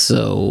Goliath,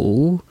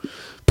 so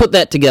put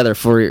that together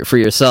for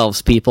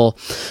yourselves, people.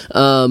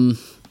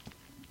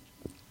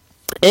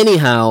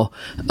 Anyhow,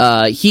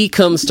 he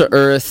comes to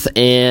Earth,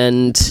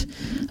 and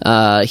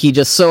he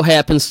just so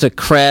happens to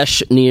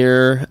crash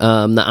near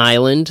the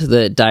island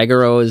that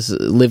Daigoro is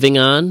living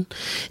on,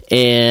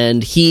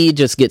 and he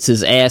just gets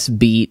his ass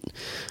beat.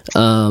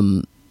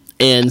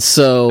 And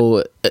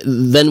so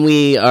then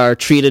we are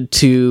treated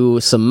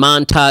to some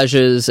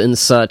montages and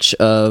such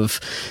of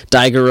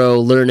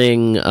Daigoro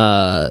learning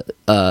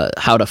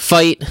how to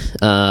fight,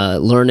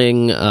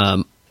 learning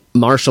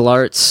martial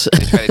arts.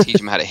 They try to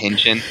teach him how to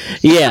henshin.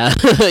 Yeah,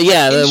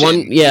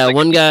 yeah.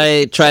 One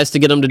guy tries to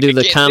get him to do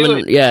the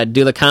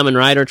Kamen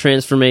Rider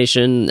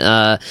transformation,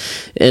 and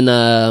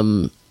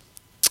the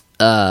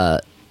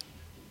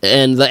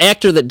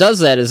actor that does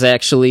that is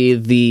actually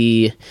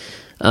the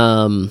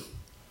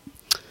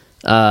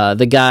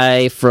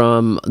guy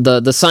from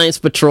the Science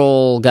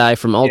Patrol guy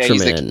from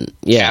Ultraman.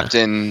 Yeah,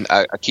 Captain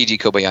Akiji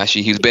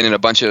Kobayashi. He's been in a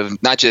bunch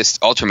of not just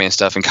Ultraman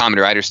stuff and Kamen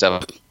Rider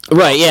stuff.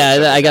 Right,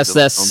 yeah, I guess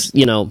that's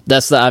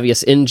that's the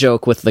obvious in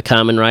joke with the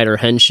Kamen Rider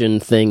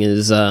Henshin thing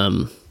is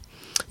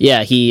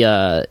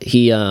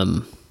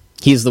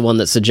he's the one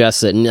that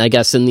suggests it, and I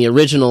guess in the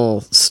original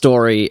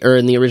story or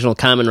in the original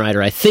Kamen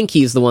Rider, I think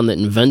he's the one that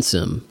invents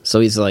him. So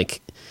he's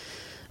like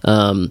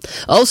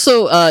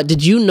also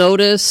did you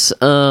notice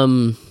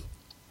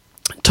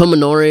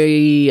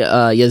Tomonori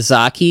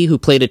Yazaki, who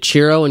played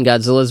Ichiro in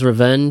Godzilla's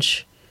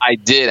Revenge? I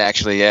did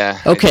actually, yeah.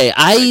 Okay,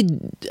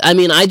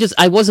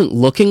 I wasn't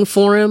looking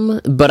for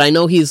him, but I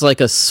know he's like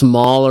a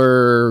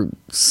smaller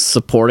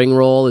supporting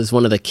role as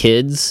one of the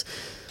kids.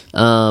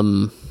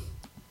 Do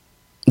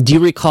you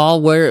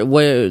recall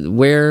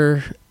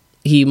where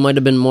he might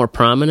have been more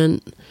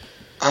prominent?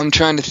 I'm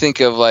trying to think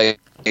of like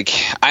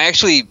I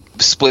actually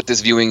split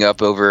this viewing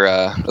up over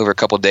a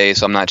couple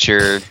days, so I'm not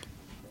sure.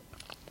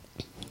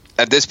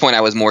 At this point,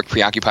 I was more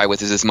preoccupied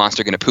with, is this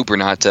monster going to poop or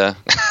not, to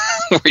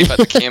worry about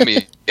the cameo.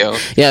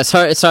 Yeah,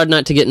 it's hard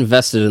not to get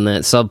invested in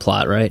that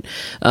subplot, right?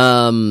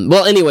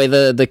 Well, anyway,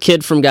 the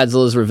kid from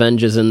Godzilla's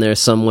Revenge is in there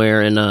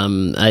somewhere, and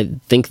I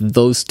think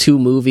those two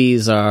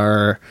movies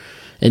are,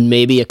 and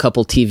maybe a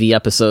couple TV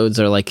episodes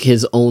are like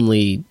his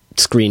only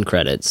screen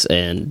credits,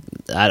 and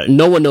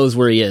no one knows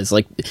where he is.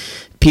 Like,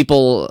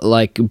 people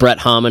like Brett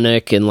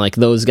Hominick and like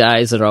those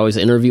guys that are always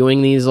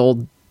interviewing these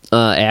old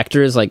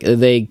actors, like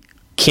they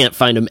can't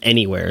find him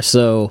anywhere.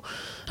 So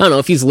I don't know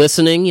if he's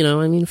listening.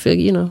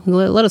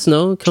 Let us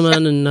know. Come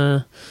on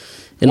and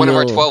one of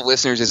our 12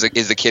 listeners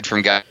is the kid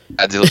from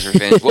Godzilla's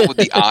Revenge. What would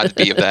the odds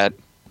be of that?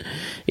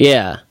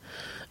 Yeah.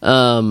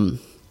 Oh,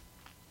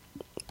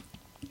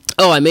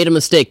 I made a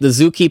mistake. The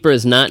zookeeper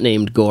is not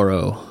named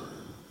Goro.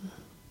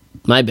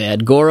 My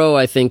bad. Goro,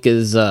 I think,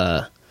 is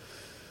the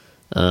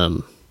guy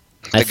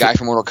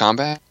from Mortal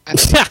Kombat.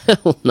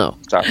 No,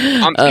 sorry.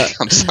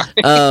 I'm sorry.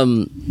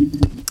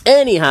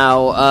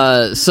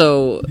 Anyhow,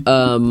 so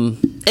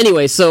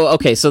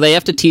they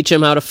have to teach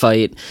him how to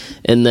fight,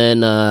 and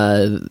then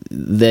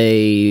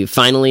they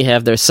finally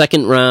have their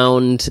second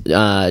round.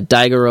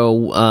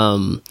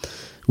 Daigoro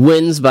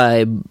wins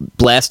by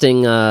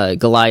blasting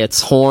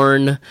Goliath's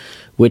horn,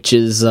 which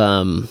is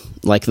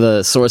like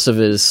the source of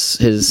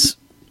his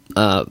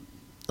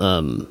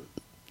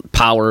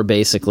power,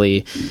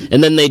 basically.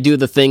 And then they do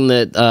the thing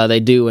that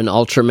they do in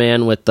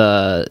Ultraman with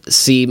the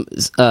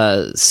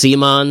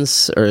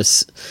Seamons or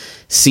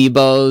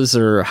Seabos,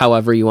 or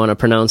however you want to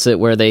pronounce it,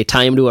 where they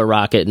tie him to a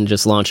rocket and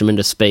just launch him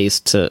into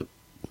space to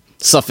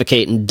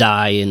suffocate and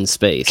die in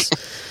space.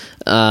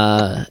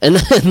 And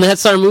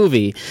that's our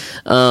movie.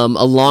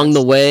 Along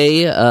the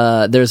way,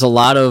 there's a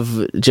lot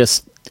of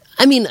just,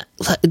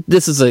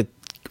 this is a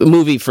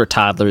movie for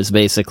toddlers,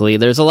 basically.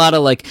 There's a lot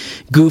of like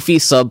goofy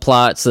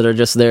subplots that are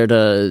just there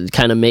to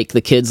kind of make the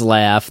kids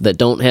laugh, that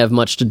don't have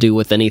much to do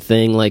with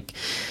anything. Like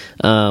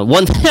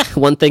one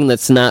thing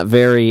that's not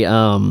very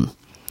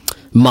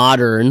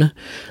modern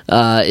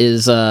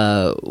is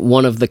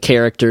one of the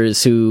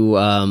characters who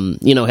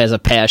has a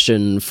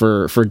passion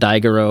for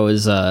Daigoro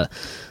is the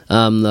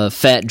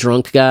fat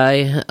drunk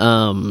guy,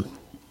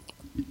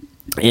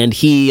 and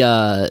he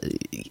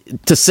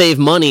to save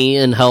money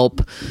and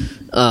help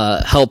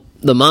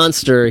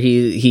monster,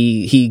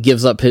 he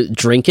gives up his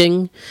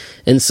drinking,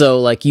 and so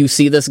like you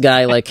see this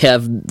guy like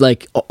have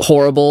like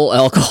horrible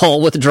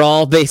alcohol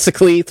withdrawal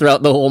basically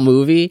throughout the whole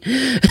movie.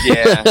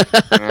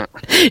 Yeah.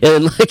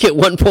 And like at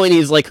one point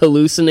he's like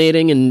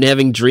hallucinating and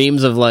having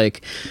dreams of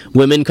like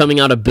women coming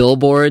out of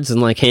billboards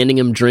and like handing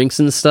him drinks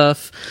and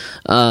stuff.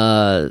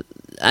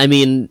 I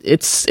mean,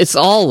 it's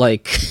all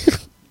like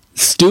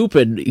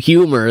stupid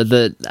humor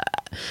that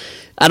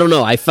I don't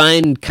know, I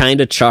find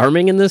kind of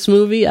charming in this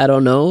movie. I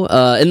don't know.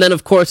 And then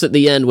of course at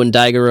the end when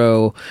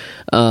Daigoro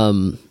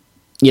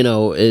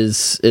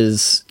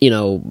is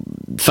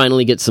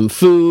finally gets some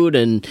food,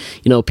 and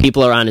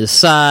people are on his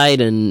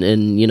side,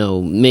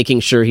 and making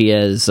sure he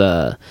has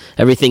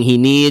everything he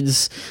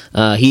needs.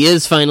 He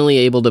is finally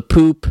able to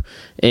poop,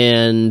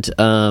 and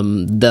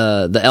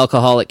the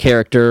alcoholic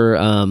character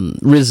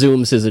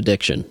resumes his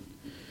addiction.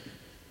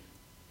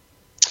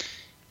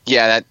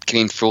 Yeah, that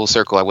came full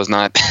circle. I was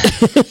not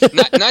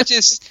not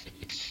just.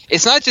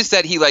 It's not just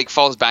that he like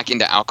falls back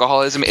into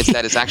alcoholism. It's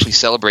that it's actually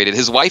celebrated.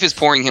 His wife is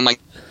pouring him like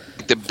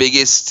the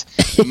biggest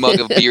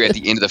mug of beer at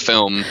the end of the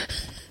film.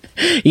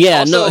 Yeah,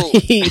 also, no,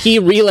 he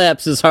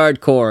relapses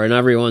hardcore, and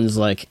everyone's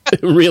like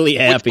really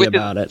happy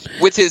about it.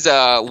 With his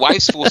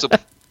wife's full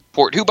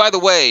support, who, by the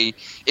way,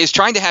 is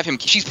trying to have him.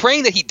 She's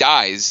praying that he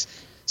dies.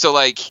 So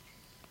like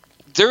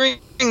during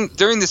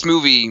this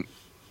movie,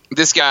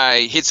 this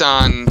guy hits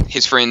on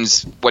his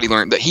friends. What he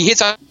learned, that he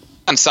hits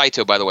on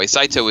Saito. By the way,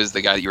 Saito is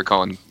the guy that you were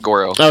calling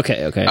Goro.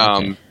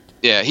 Okay.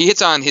 Yeah, he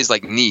hits on his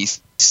like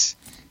niece,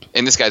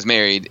 and this guy's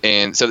married,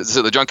 and so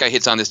the drunk guy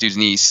hits on this dude's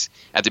niece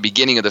at the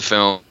beginning of the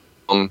film,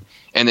 and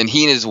then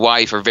he and his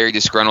wife are very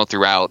disgruntled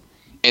throughout.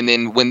 And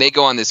then when they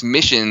go on this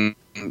mission,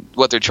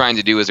 what they're trying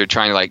to do is they're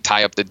trying to like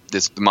tie up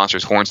the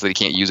monster's horn so that he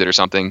can't use it or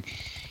something.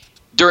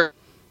 During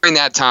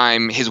that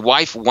time, his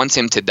wife wants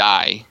him to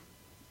die.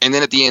 And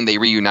then at the end, they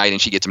reunite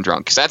and she gets him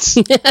drunk. So that's,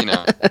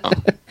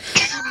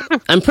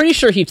 I'm pretty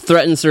sure he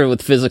threatens her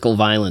with physical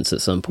violence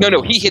at some point.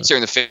 No, he hits her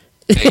in the face.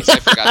 I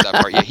forgot that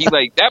part. Yeah,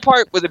 that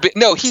part was a bit.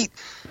 No,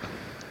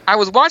 I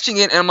was watching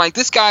it and I'm like,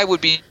 this guy would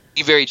be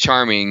very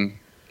charming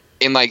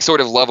and like sort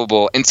of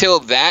lovable until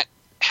that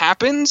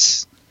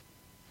happens.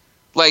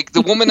 Like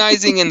the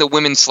womanizing and the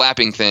women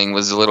slapping thing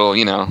was a little,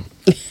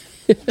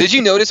 Did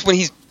you notice when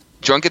he's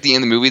drunk at the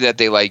end of the movie that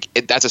they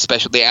that's a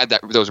special, they add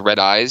those red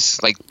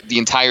eyes, like the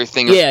entire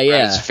thing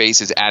around his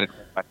face is added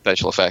by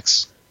special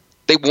effects.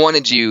 They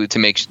wanted to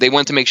make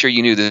sure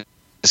you knew that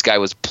this guy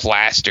was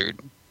plastered.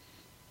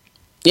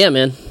 Yeah,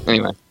 man.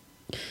 Anyway.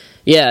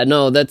 Yeah,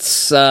 no,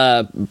 that's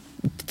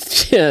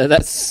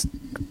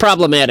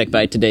problematic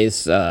by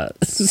today's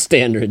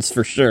standards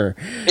for sure.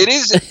 It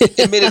is,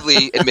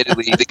 admittedly,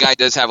 the guy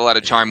does have a lot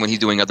of charm when he's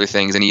doing other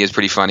things, and he is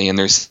pretty funny, and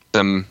there's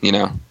some,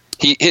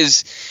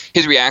 his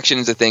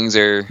reactions to things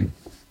are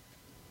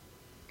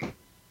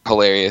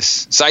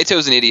hilarious.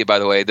 Saito's an idiot, by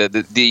the way.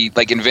 The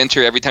like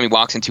inventor, every time he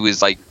walks into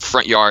his like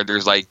front yard,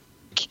 there's like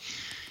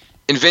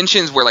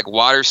inventions where like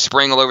water's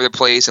spraying all over the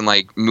place and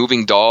like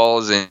moving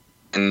dolls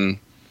and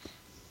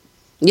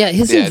yeah,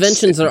 his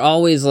inventions are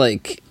always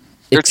like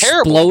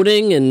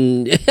exploding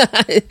terrible. And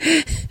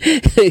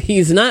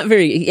he's not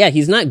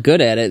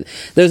good at it.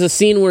 There's a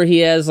scene where he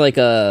has like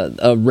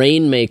a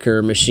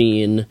rainmaker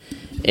machine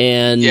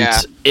and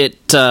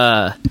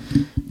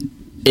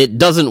it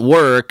doesn't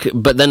work,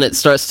 but then it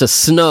starts to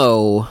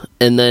snow,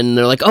 and then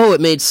they're like, oh, it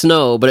made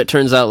snow, but it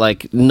turns out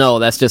like no,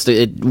 that's just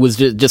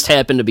just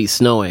happened to be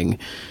snowing.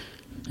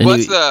 And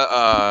what's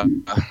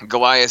the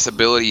Goliath's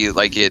ability?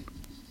 Like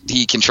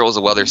he controls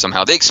the weather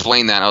somehow. They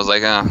explained that. I was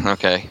like,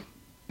 okay.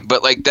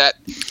 But like that,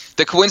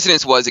 the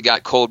coincidence was it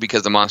got cold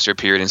because the monster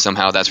appeared, and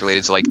somehow that's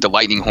related to like the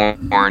lightning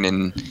horn,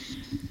 and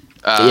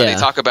they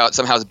talk about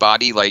somehow his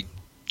body like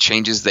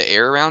changes the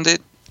air around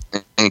it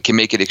and can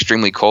make it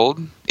extremely cold.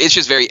 It's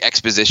just very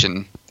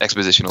expositional.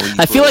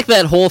 I feel like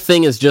that whole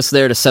thing is just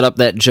there to set up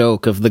that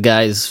joke of the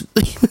guy's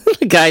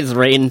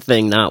rain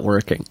thing not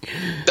working.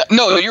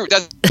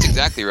 That's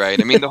exactly right.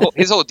 I mean,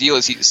 his whole deal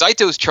is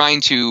Saito's trying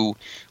to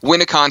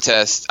win a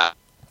contest,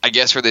 I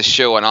guess, for this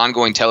show, an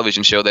ongoing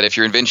television show, that if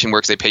your invention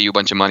works, they pay you a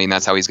bunch of money, and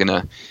that's how he's going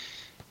to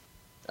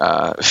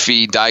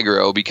feed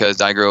Daigoro, because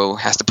Daigoro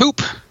has to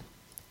poop.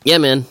 Yeah,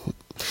 man.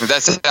 If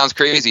that sounds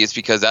crazy, it's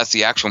because that's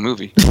the actual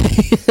movie.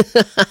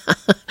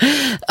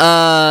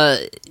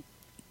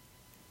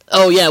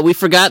 Oh, yeah, we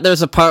forgot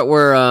there's a part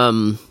where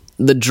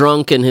the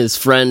drunk and his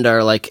friend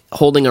are like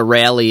holding a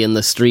rally in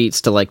the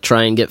streets to like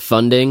try and get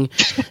funding,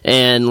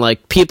 and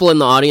like people in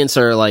the audience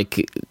are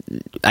like,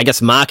 I guess,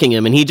 mocking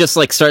him, and he just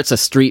like starts a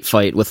street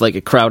fight with like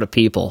a crowd of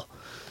people.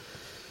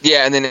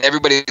 Yeah, and then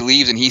everybody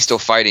leaves and he's still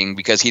fighting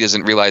because he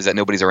doesn't realize that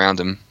nobody's around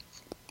him.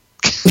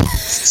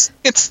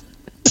 It's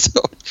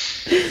so...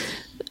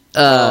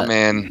 oh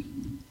man.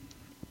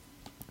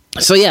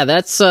 So yeah,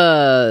 that's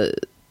the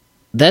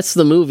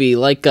movie.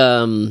 Like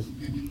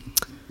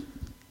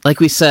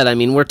we said, I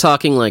mean, we're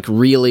talking like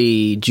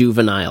really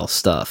juvenile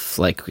stuff,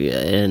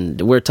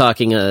 and we're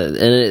talking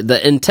the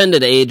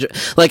intended age.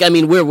 Like, I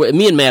mean,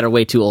 me and Matt are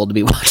way too old to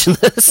be watching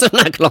this. I'm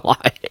not gonna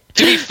lie.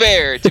 To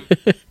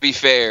be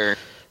fair,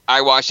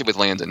 I watched it with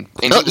Landon,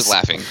 and he was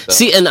laughing. So.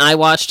 See, and I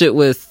watched it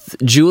with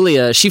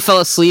Julia. She fell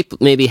asleep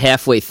maybe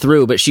halfway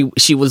through, but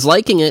she was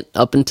liking it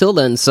up until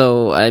then.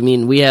 So, I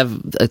mean, we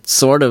have a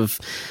sort of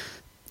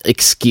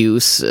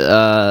excuse.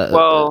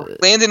 Well,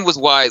 Landon was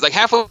wise. Like,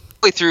 halfway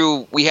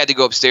through, we had to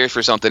go upstairs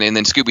for something, and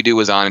then Scooby-Doo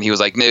was on, and he was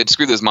like, no,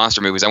 screw those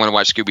monster movies. I want to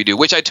watch Scooby-Doo,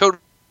 which I totally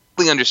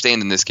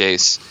understand in this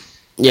case.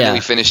 Yeah. And then we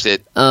finished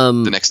it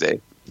the next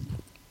day.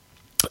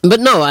 But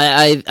no,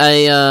 I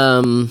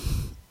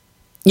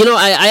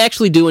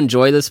actually do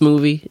enjoy this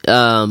movie.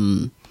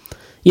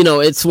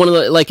 It's one of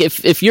the, like,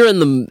 if you're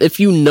if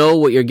you know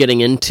what you're getting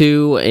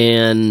into,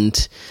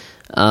 and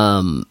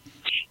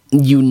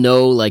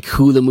like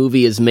who the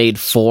movie is made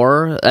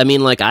for. I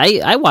mean, like,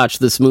 I watched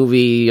this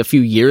movie a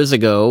few years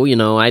ago.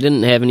 I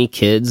didn't have any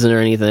kids or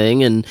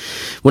anything, and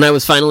when I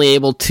was finally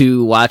able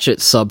to watch it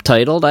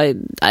subtitled, I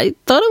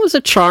thought it was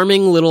a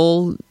charming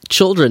little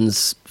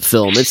children's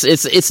film.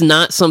 It's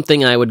not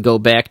something I would go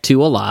back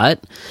to a lot.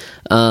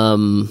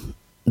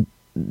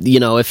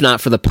 If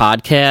not for the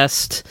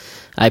podcast,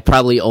 I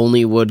probably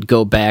only would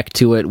go back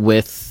to it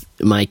with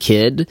my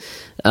kid.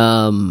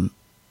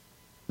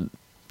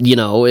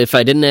 If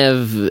I didn't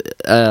have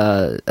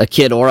a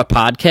kid or a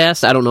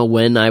podcast, I don't know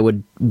when I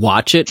would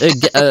watch it,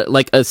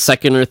 like a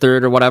second or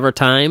third or whatever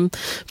time.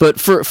 But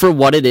for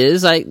what it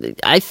is, I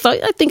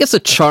think it's a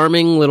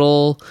charming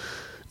little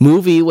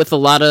movie with a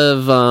lot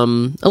of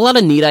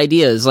neat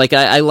ideas. Like,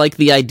 I like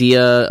the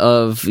idea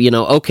of,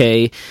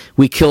 okay,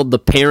 we killed the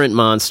parent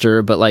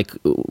monster, but, like,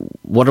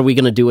 what are we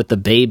going to do with the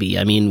baby?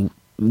 I mean,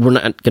 we're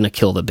not going to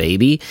kill the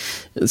baby.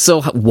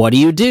 So what do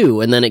you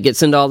do? And then it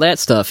gets into all that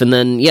stuff. And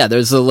then,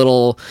 there's a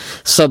little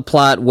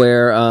subplot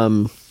where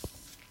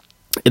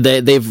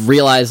they've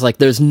realized, like,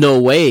 there's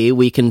no way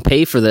we can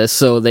pay for this,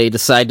 so they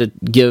decide to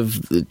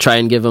try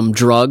and give him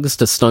drugs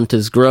to stunt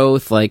his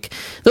growth. Like,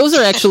 those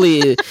are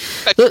actually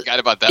I forgot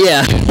about that.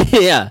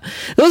 Yeah.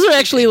 Those are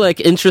actually, like,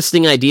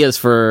 interesting ideas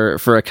for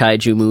a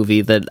kaiju movie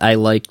that I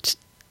liked.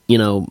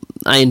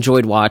 I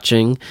enjoyed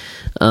watching.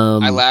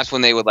 I laughed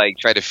when they would, like,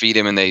 try to feed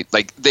him, and they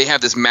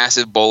have this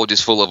massive bowl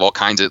just full of all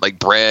kinds of, like,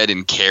 bread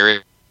and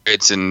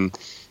carrots and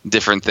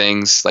different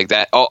things like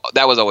that. Oh,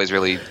 that was always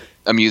really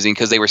amusing,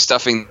 because they were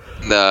stuffing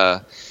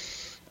the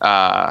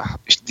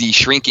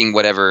shrinking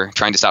whatever,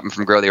 trying to stop him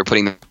from growing. They were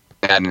putting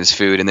that in his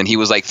food, and then he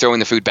was, like, throwing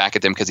the food back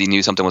at them because he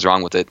knew something was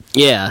wrong with it.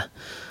 Yeah.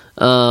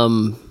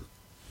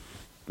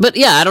 But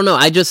yeah, I don't know.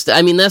 I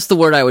mean, that's the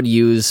word I would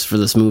use for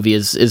this movie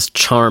is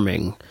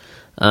charming.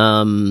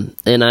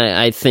 And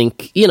I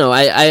think,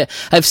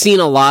 I've seen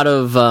a lot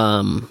of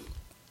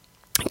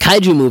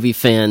kaiju movie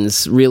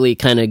fans really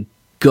kind of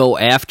go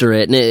after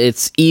it, and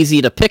it's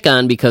easy to pick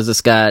on because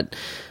it's got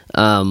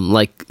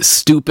like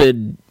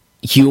stupid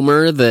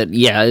humor that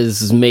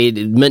is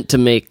meant to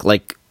make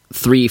like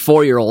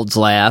 3-4-year-olds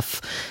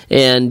laugh,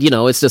 and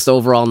it's just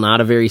overall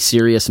not a very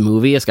serious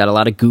movie. It's got a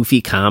lot of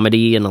goofy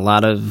comedy and a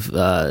lot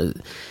of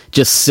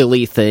just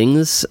silly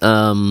things,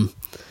 and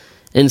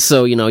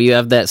so you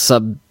have that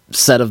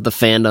subset of the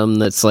fandom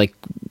that's like,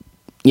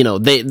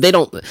 they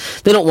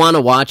don't want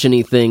to watch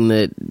anything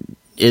that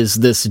is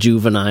this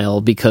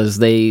juvenile because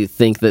they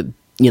think that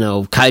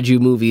kaiju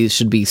movies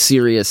should be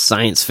serious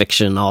science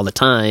fiction all the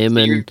time,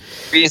 and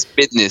serious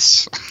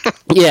business.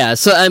 Yeah,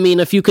 so I mean,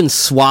 if you can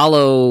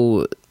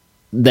swallow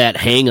that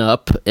hang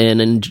up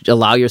and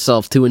allow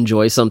yourself to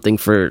enjoy something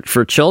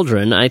for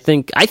children, I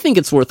think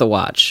it's worth a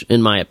watch,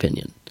 in my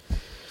opinion.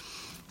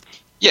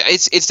 Yeah,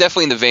 it's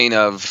definitely in the vein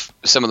of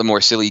some of the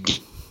more silly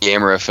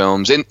Gamera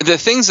films, and the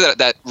things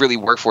that really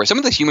work for it. Some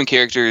of the human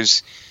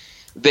characters,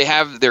 they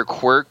have their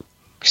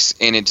quirks,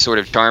 and it's sort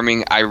of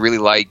charming. I really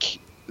like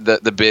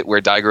the bit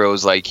where Daigoro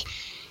is like,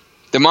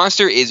 the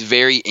monster is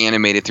very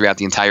animated throughout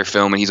the entire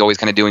film, and he's always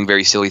kind of doing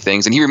very silly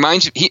things, and he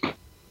reminds you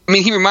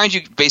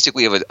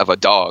basically of a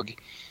dog,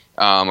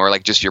 or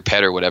like just your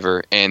pet or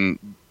whatever. And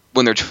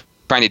when they're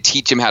trying to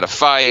teach him how to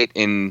fight,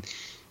 and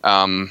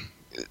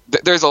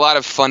there's a lot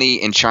of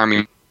funny and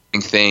charming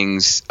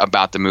things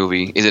about the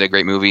movie. Is it a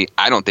great movie?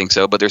 I don't think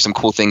so, but there's some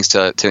cool things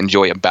to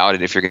enjoy about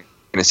it if you're going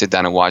to sit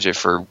down and watch it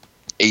for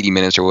 80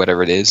 minutes or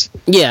whatever it is.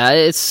 Yeah,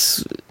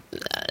 it's...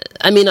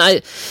 I mean,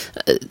 I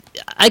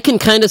can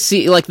kind of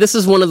see, like, this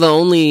is one of the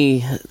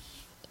only...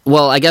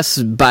 Well, I guess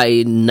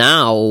by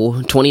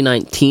now,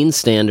 2019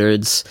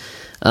 standards,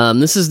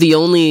 this is the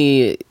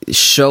only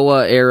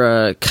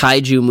Showa-era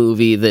kaiju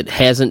movie that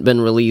hasn't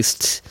been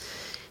released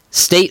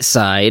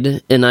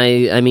stateside, and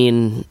I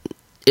mean...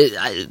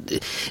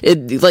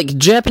 It like,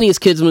 Japanese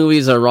kids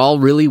movies are all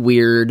really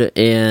weird,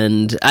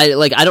 and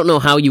I don't know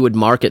how you would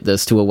market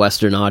this to a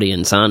Western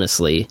audience,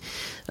 honestly.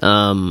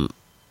 So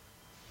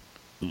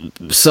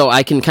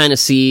I can kind of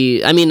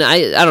see. I mean,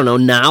 I don't know.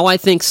 Now I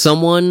think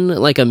someone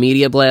like a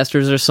Media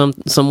Blasters or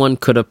someone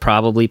could have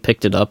probably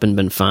picked it up and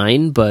been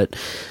fine. But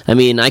I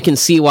mean, I can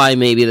see why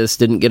maybe this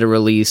didn't get a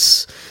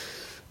release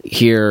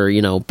here,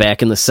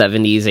 back in the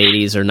 70s,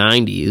 80s, or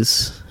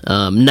 90s.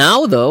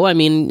 Now, though, I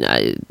mean,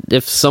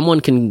 if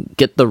someone can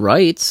get the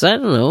rights, I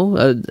don't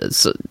know,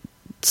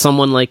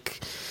 someone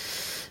like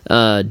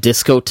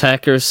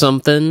discotheque or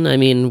something, I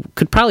mean,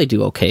 could probably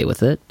do okay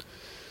with it.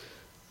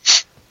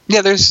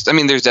 Yeah, there's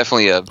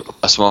definitely a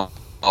small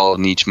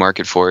niche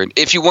market for it.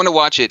 If you want to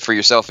watch it for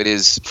yourself, it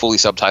is fully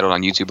subtitled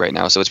on YouTube right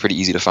now, so it's pretty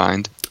easy to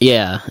find.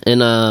 Yeah,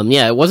 and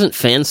it wasn't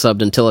fan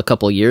subbed until a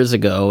couple years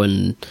ago,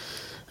 and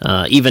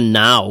even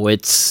now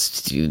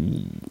it's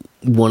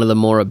one of the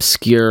more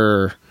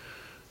obscure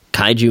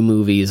kaiju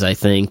movies, I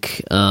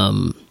think.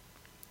 But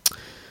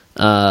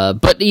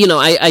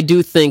I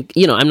do think,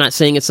 I'm not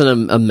saying it's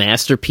a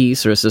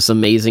masterpiece or it's this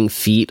amazing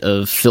feat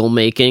of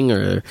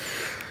filmmaking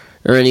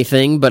or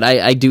anything, but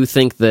I do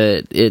think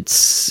that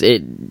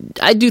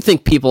I do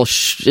think people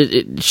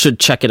should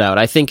check it out.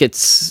 I think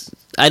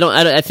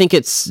I think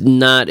it's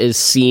not as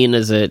seen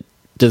as it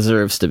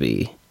deserves to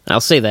be. I'll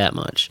say that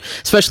much,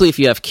 especially if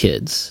you have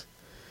kids.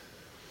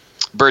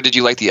 Byrd, did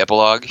you like the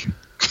epilogue?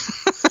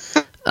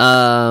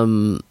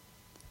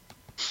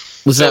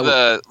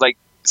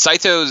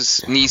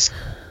 Saito's niece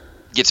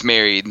gets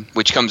married,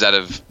 which comes out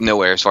of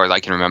nowhere as far as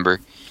I can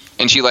remember,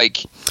 and she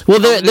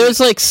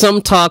there's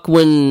some talk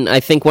when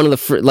I think one of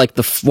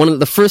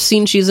the first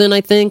scene she's in,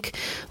 I think,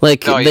 they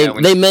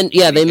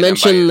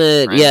mentioned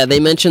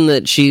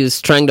that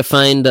she's trying to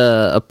find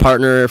a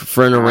partner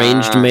for an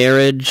arranged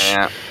marriage,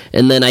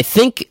 and then I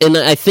think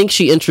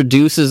she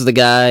introduces the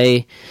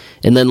guy,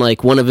 and then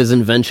one of his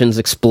inventions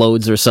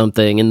explodes or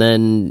something, and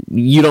then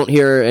you don't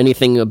hear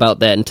anything about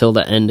that until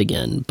the end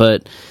again,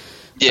 but.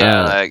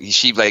 Yeah,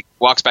 she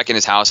walks back in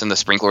his house and the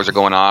sprinklers are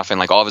going off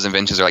and all of his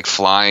inventions are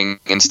flying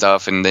and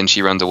stuff, and then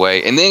she runs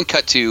away. And then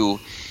cut to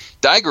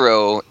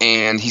Daigoro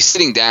and he's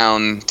sitting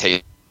down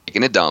taking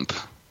a dump.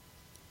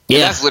 Yeah,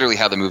 and that's literally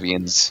how the movie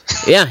ends.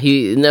 Yeah,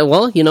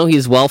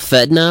 he's well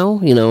fed now.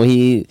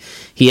 He's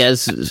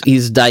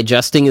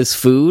digesting his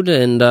food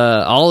and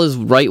all is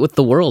right with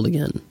the world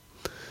again.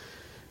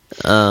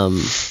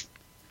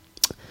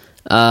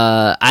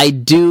 I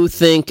do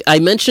think I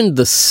mentioned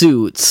the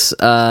suits.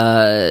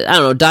 I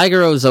don't know.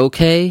 Daigoro's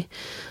okay.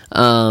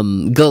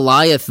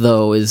 Goliath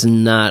though is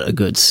not a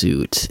good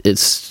suit.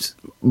 It's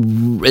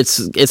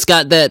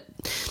got that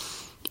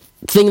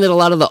thing that a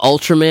lot of the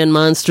Ultraman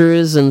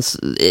monsters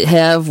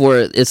have,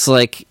 where it's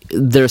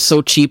they're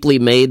so cheaply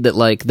made that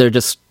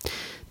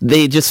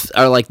they just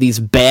are these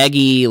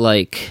baggy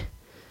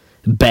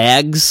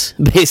bags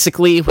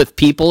basically with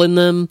people in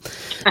them,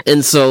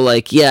 and so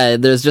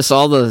there's just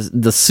all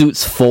the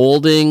suits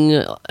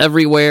folding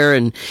everywhere,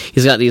 and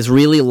he's got these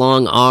really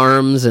long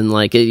arms, and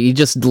he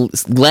just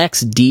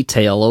lacks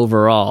detail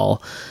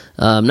overall.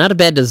 Not a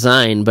bad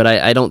design, but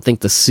I don't think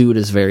the suit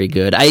is very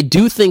good. I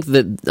do think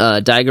that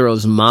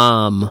Daigoro's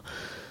mom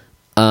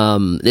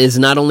is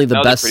not only the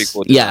best,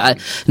 cool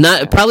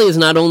probably is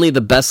not only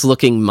the best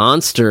looking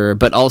monster,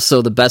 but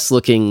also the best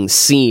looking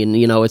scene.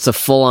 It's a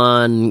full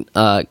on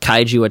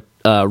kaiju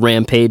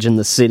rampage in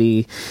the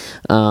city,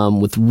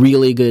 with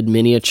really good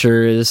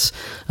miniatures.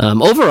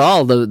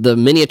 Overall, the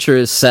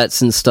miniatures,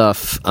 sets, and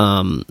stuff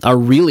are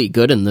really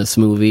good in this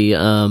movie,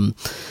 and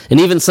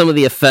even some of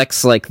the effects,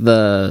 some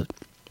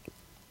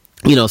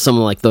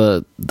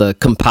the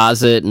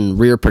composite and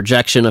rear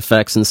projection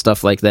effects and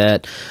stuff like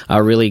that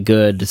are really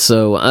good.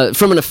 So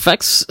from an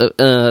effects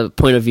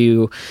point of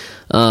view,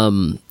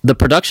 the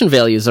production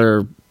values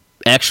are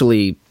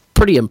actually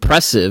pretty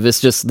impressive.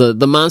 It's just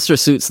the monster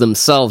suits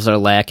themselves are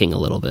lacking a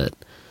little bit.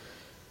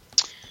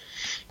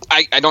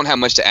 I don't have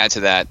much to add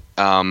to that,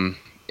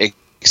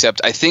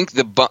 except I think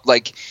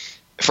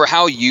for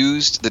how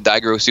used the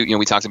Daigoro suit,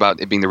 we talked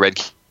about it being the Red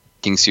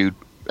King suit,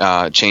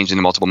 changed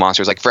into multiple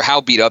monsters. For how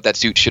beat up that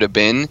suit should have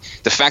been,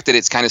 the fact that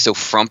it's kind of so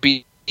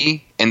frumpy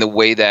and the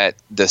way that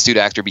the suit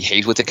actor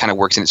behaves with it kind of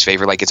works in its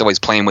favor. It's always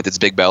playing with its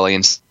big belly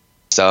and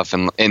stuff,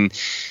 and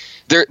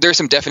there's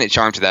some definite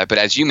charm to that. But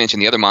as you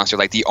mentioned, the other monster,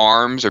 the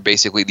arms are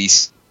basically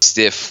these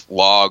stiff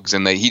logs,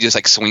 and he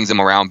just swings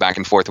them around back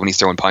and forth when he's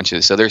throwing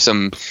punches. So there's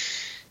some.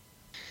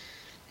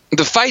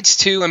 The fights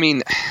too. I mean,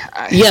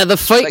 the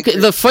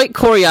fight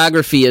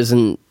choreography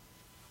isn't.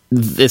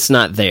 It's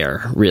not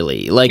there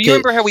really. You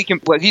remember how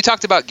he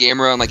talked about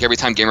Gamera, and every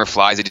time Gamera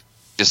flies, it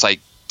just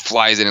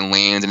flies in and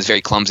lands, and it's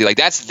very clumsy.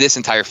 That's this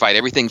entire fight.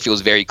 Everything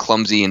feels very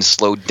clumsy and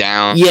slowed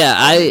down.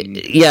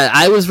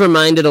 I was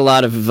reminded a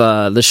lot of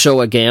the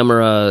Showa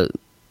Gamera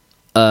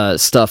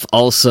stuff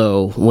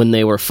also when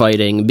they were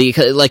fighting,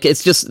 because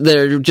it's just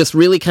they're just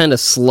really kind of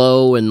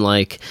slow, and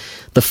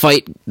the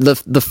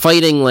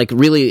fighting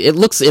really, it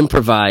looks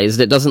improvised.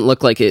 It doesn't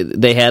look like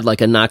they had a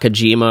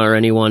Nakajima or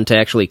anyone to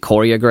actually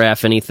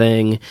choreograph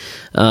anything.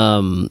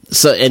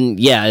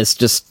 It's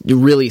just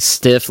really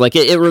stiff.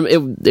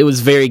 It was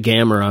very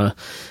Gamera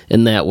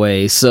in that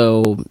way.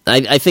 So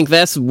I think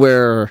that's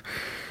where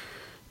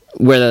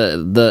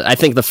I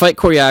think the fight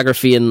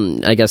choreography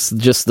and I guess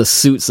just the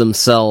suits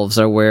themselves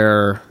are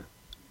where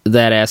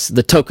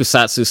the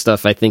tokusatsu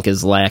stuff I think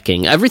is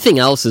lacking. Everything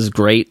else is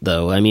great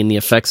though. I mean, the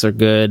effects are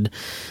good,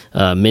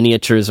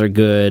 miniatures are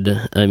good.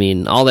 I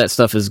mean, all that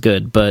stuff is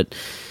good, but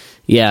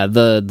yeah,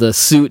 the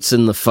suits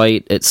and the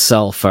fight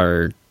itself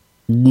are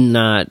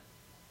not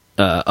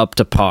up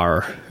to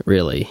par,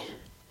 really.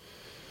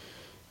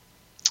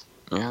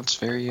 Yeah, it's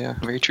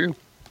very true.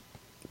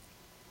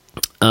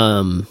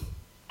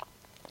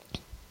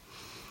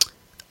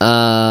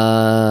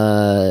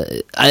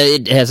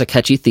 It has a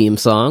catchy theme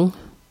song.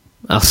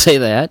 I'll say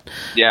that.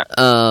 Yeah.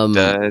 And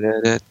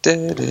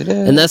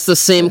that's the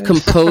same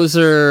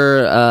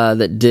composer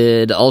that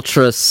did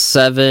Ultra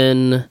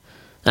 7,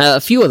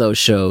 a few of those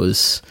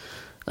shows.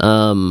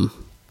 I'm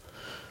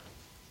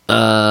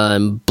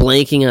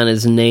blanking on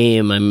his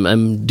name.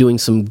 I'm doing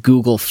some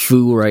Google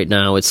foo right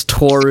now. It's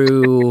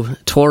Toru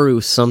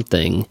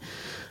something.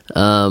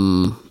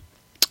 Toru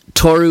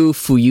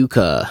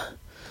Fuyuka.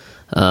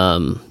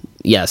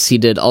 Yes, he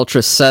did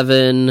Ultra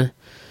 7,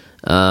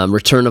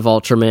 Return of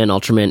Ultraman,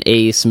 Ultraman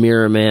Ace,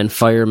 Mirror Man,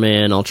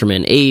 Fireman,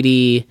 Ultraman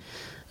 80.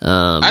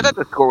 I thought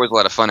the score was a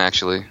lot of fun,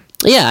 actually.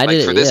 Yeah, I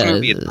did. For this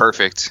movie, it's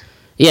perfect.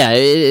 Yeah,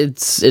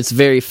 it's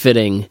very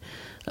fitting.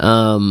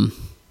 Landon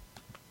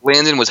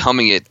was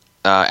humming it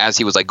as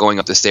he was like going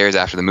up the stairs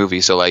after the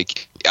movie. So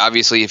like,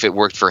 obviously, if it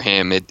worked for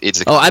him,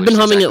 it's. I've been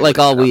humming it like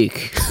all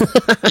week.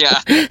 Yeah,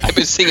 I've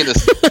been singing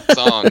this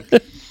song.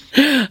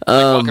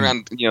 Walking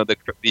around,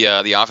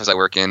 the office I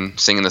work in,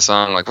 singing the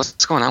song. Like,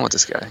 what's going on with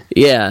this guy?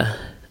 Yeah,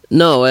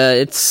 no,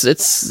 it's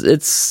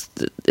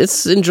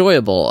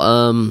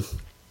enjoyable.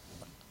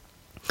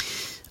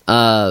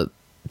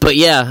 But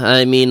yeah,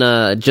 I mean,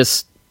 I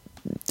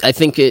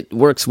think it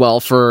works well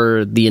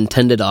for the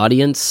intended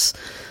audience.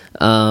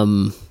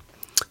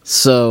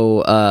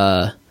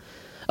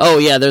 Oh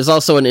yeah, there's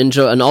also an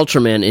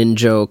Ultraman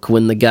in-joke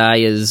when the guy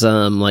is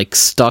like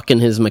stuck in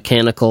his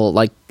mechanical,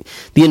 like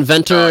the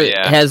inventor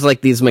has like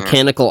these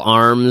mechanical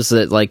arms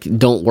that like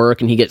don't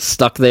work, and he gets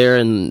stuck there,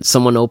 and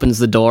someone opens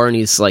the door and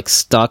he's like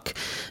stuck,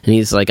 and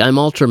he's like, "I'm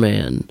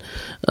Ultraman."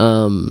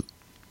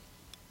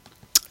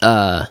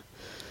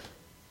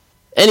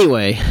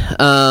 Anyway,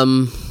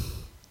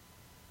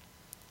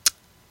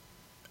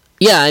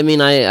 yeah, I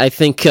mean, I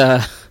think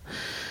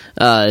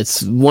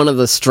it's one of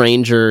the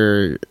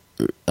stranger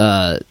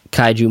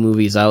kaiju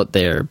movies out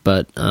there,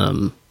 but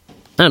I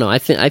don't know. I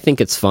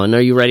think it's fun.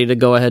 Are you ready to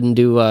go ahead and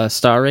do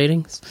star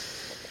ratings?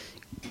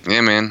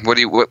 Yeah, man.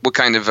 What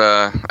kind of?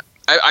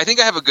 I think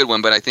I have a good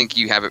one, but I think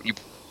you have it. You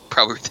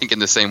probably were thinking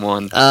the same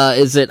one.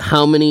 Is it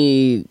how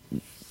many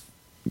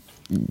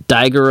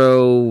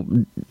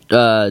Daigoro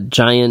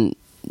giant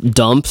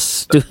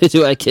dumps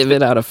do I give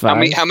it out of 5?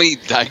 How many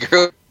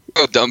Daigoro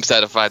dumps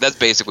out of 5? That's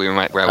basically where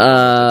I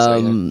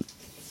was.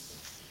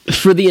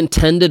 For the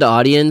intended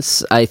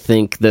audience, I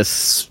think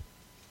this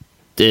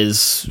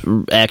is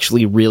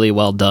actually really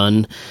well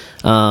done.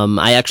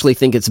 I actually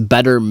think it's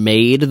better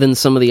made than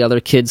some of the other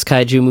kids'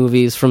 kaiju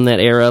movies from that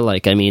era.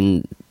 Like, I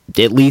mean,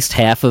 at least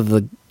half of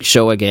the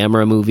Showa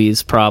Gamera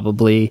movies,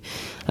 probably.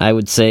 I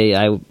would say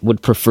I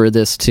would prefer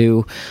this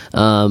to.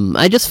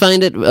 I just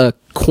find it a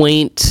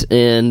quaint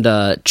and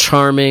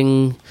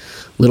charming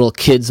little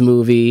kids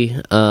movie.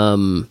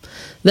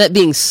 That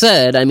being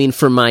said, I mean,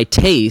 for my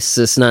tastes,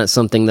 it's not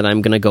something that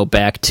I'm going to go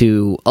back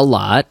to a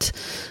lot.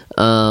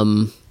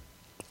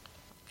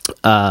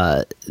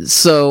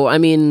 So, I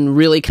mean,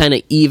 really kind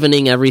of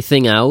evening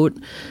everything out.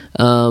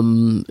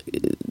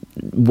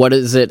 What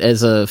is it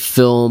as a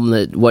film?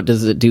 What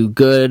does it do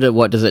good?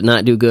 What does it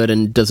not do good?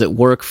 And does it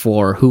work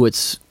for who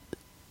it's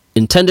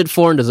intended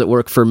for, and does it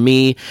work for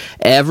me?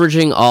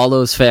 Averaging all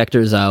those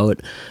factors out,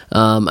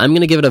 I'm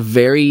going to give it a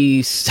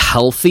very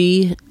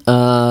healthy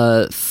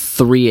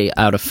 3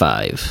 out of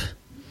 5.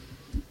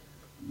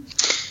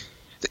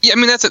 Yeah, I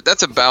mean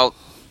that's about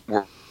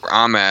where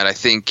I'm at. I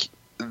think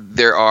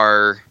there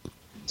are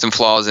some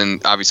flaws,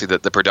 and obviously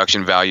the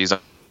production values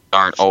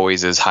aren't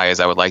always as high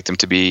as I would like them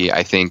to be.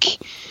 I think,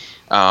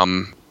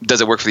 does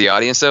it work for the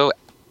audience though?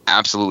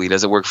 Absolutely.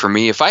 Does it work for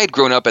me? If I had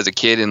grown up as a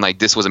kid and like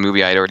this was a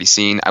movie I had already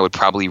seen, I would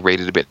probably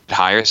rate it a bit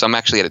higher. So I'm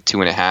actually at a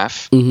 2.5.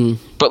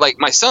 Mm-hmm. But like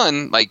my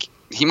son, like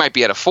he might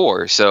be at a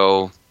 4.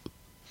 So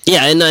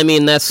yeah, and I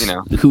mean that's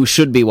who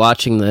should be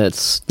watching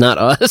this, not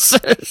us.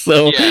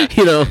 So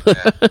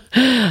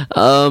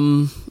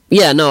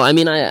yeah, no, I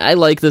mean I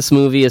like this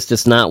movie. It's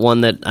just not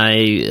one that I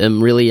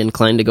am really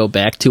inclined to go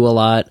back to a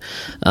lot.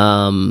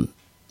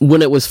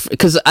 When it was,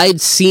 because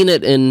I'd seen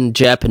it in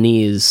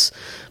Japanese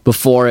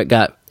before it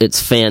got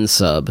its fan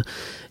sub,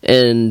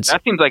 and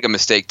that seems like a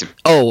mistake to me.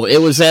 Oh, it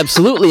was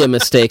absolutely a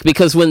mistake,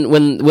 because when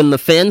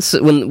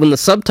the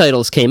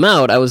subtitles came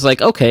out, I was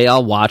like, okay,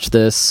 I'll watch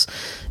this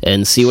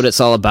and see what it's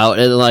all about,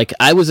 and like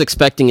I was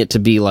expecting it to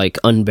be like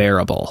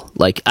unbearable.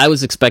 Like I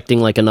was expecting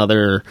like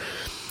another,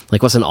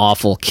 like what's an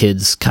awful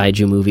kids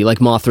kaiju movie, like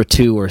Mothra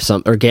 2 or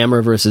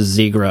Gamera versus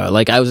Zigra.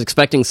 Like I was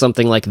expecting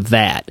something like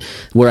that,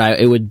 where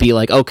it would be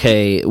like,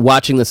 okay,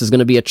 watching this is going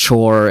to be a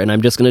chore, and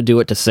I'm just going to do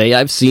it to say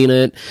I've seen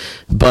it.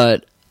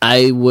 But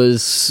I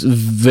was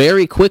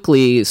very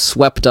quickly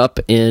swept up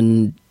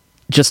in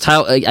just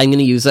how, I'm going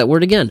to use that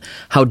word again,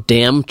 how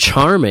damn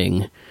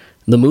charming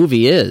the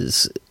movie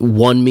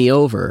won me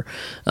over.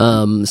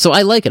 So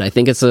I like it. I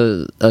think it's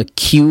a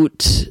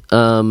cute,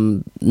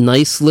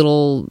 nice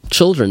little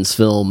children's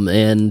film.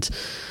 And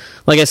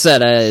like I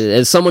said,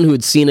 as someone who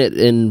had seen it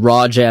in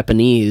raw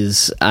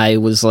Japanese, I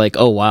was like,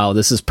 oh wow,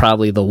 this is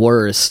probably the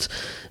worst.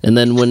 And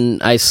then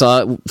when I saw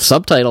it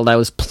subtitled, I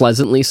was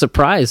pleasantly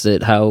surprised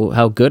at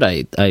how good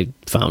I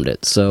found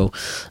it. So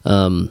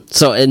I'm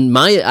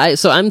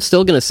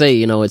still gonna say,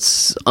 you know,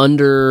 it's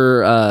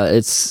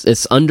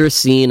it's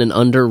underseen and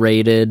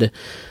underrated.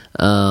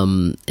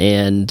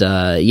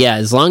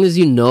 As long as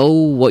you know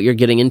what you're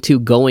getting into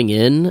going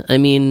in, I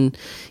mean,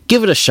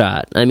 give it a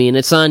shot. I mean,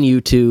 it's on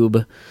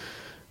YouTube.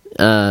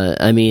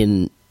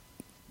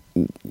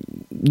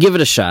 Give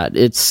it a shot.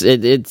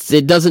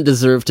 It doesn't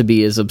deserve to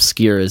be as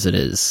obscure as it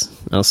is.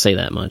 I'll say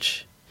that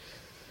much.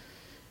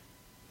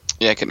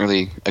 Yeah, I couldn't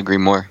really agree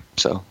more.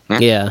 So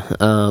yeah.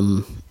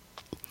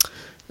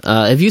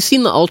 Have you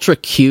seen the Ultra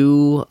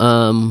Q?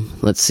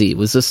 Let's see.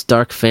 Was this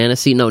Dark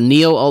Fantasy? No,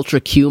 Neo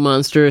Ultra Q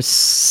monster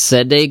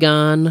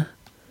Sedagon.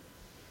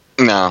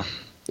 No,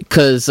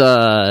 because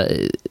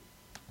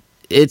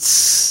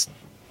it's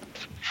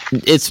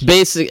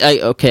basic.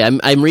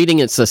 I'm reading.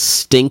 It's a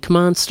stink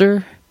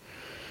monster.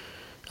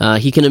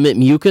 He can emit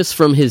mucus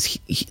from his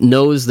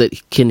nose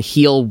that can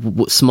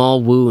heal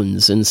small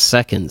wounds in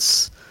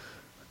seconds.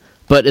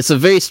 But it's a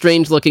very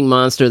strange-looking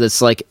monster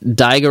that's like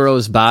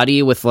Daigoro's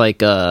body with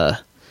like a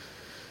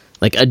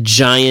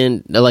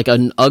giant, like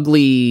an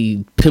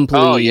ugly,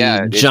 pimply,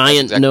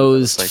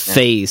 giant-nosed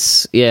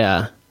face.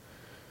 Yeah.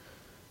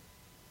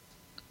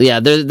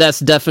 Yeah, that's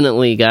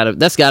definitely got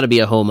to be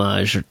a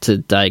homage to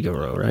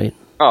Daigoro, right?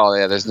 Oh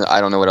yeah, I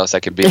don't know what else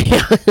that could be.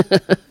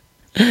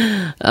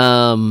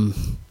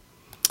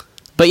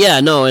 But yeah,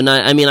 no, and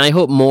I mean, I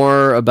hope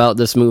more about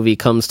this movie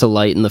comes to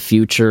light in the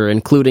future,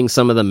 including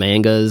some of the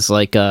mangas.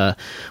 Like, we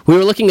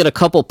were looking at a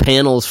couple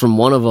panels from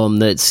one of them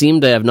that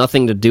seemed to have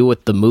nothing to do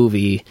with the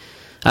movie.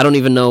 I don't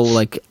even know,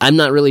 like, I'm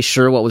not really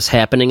sure what was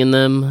happening in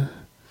them.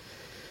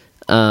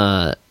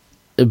 But,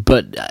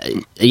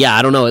 yeah,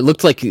 I don't know. It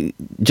looked like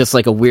just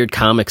like a weird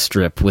comic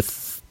strip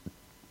with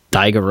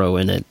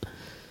Daigoro in it.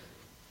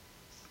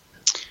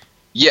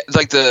 Yeah,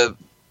 like the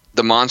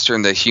monster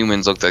and the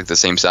humans looked like the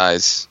same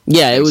size.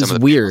 Yeah, it was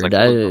weird.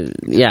 I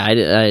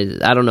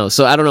don't know.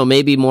 So I don't know.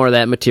 Maybe more of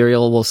that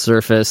material will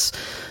surface.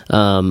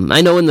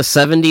 I know in the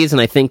 70s,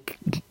 and I think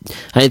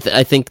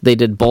they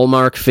did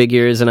Bullmark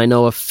figures, and I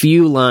know a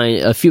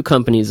few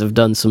companies have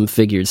done some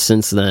figures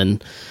since then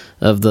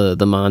of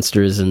the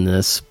monsters in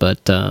this.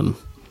 But I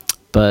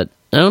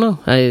don't know.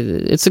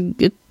 It's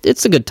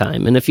a good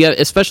time, and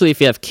especially if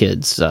you have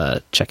kids,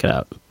 check it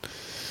out.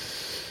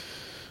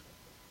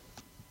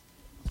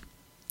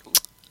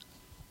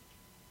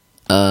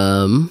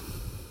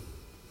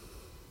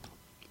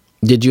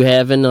 Did you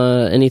have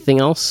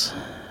anything else?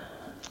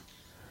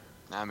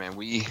 Nah, man.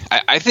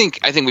 I think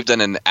we've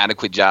done an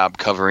adequate job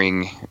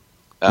covering.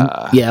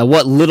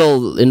 What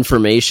little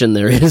information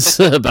there is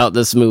about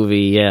this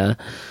movie. Yeah.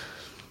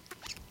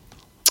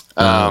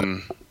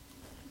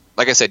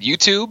 Like I said,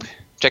 YouTube.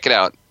 Check it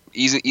out.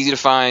 Easy to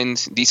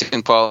find.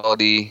 Decent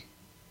quality.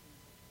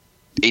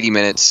 80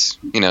 minutes.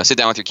 You know, sit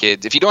down with your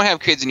kids. If you don't have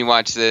kids and you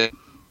watch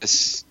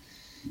this,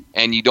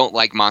 and you don't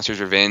like Monsters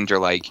Revenge or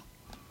like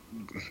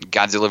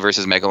Godzilla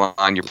vs.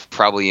 Megalon, you're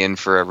probably in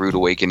for a rude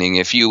awakening.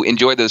 If you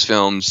enjoy those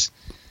films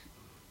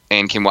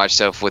and can watch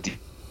stuff with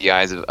the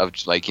eyes of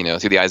like, you know,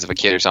 through the eyes of a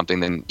kid or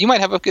something, then you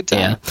might have a good time.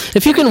 Yeah.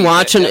 If you can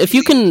watch if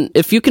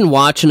you can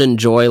watch and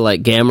enjoy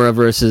like Gamera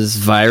versus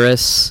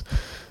Virus,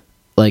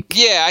 like,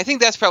 yeah, I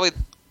think that's probably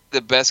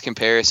the best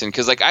comparison,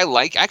 because like I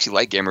actually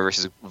like Gamera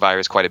versus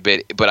Virus quite a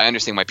bit, but I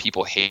understand why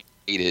people hate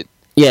it.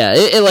 Yeah,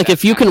 like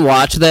if you can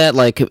watch that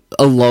like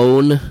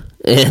alone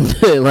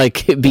and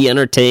like be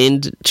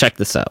entertained, check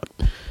this out.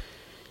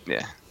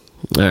 Yeah.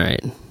 All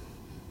right.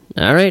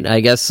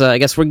 I guess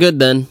we're good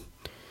then.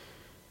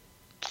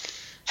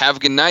 Have a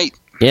good night.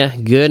 Yeah,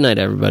 good night,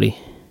 everybody.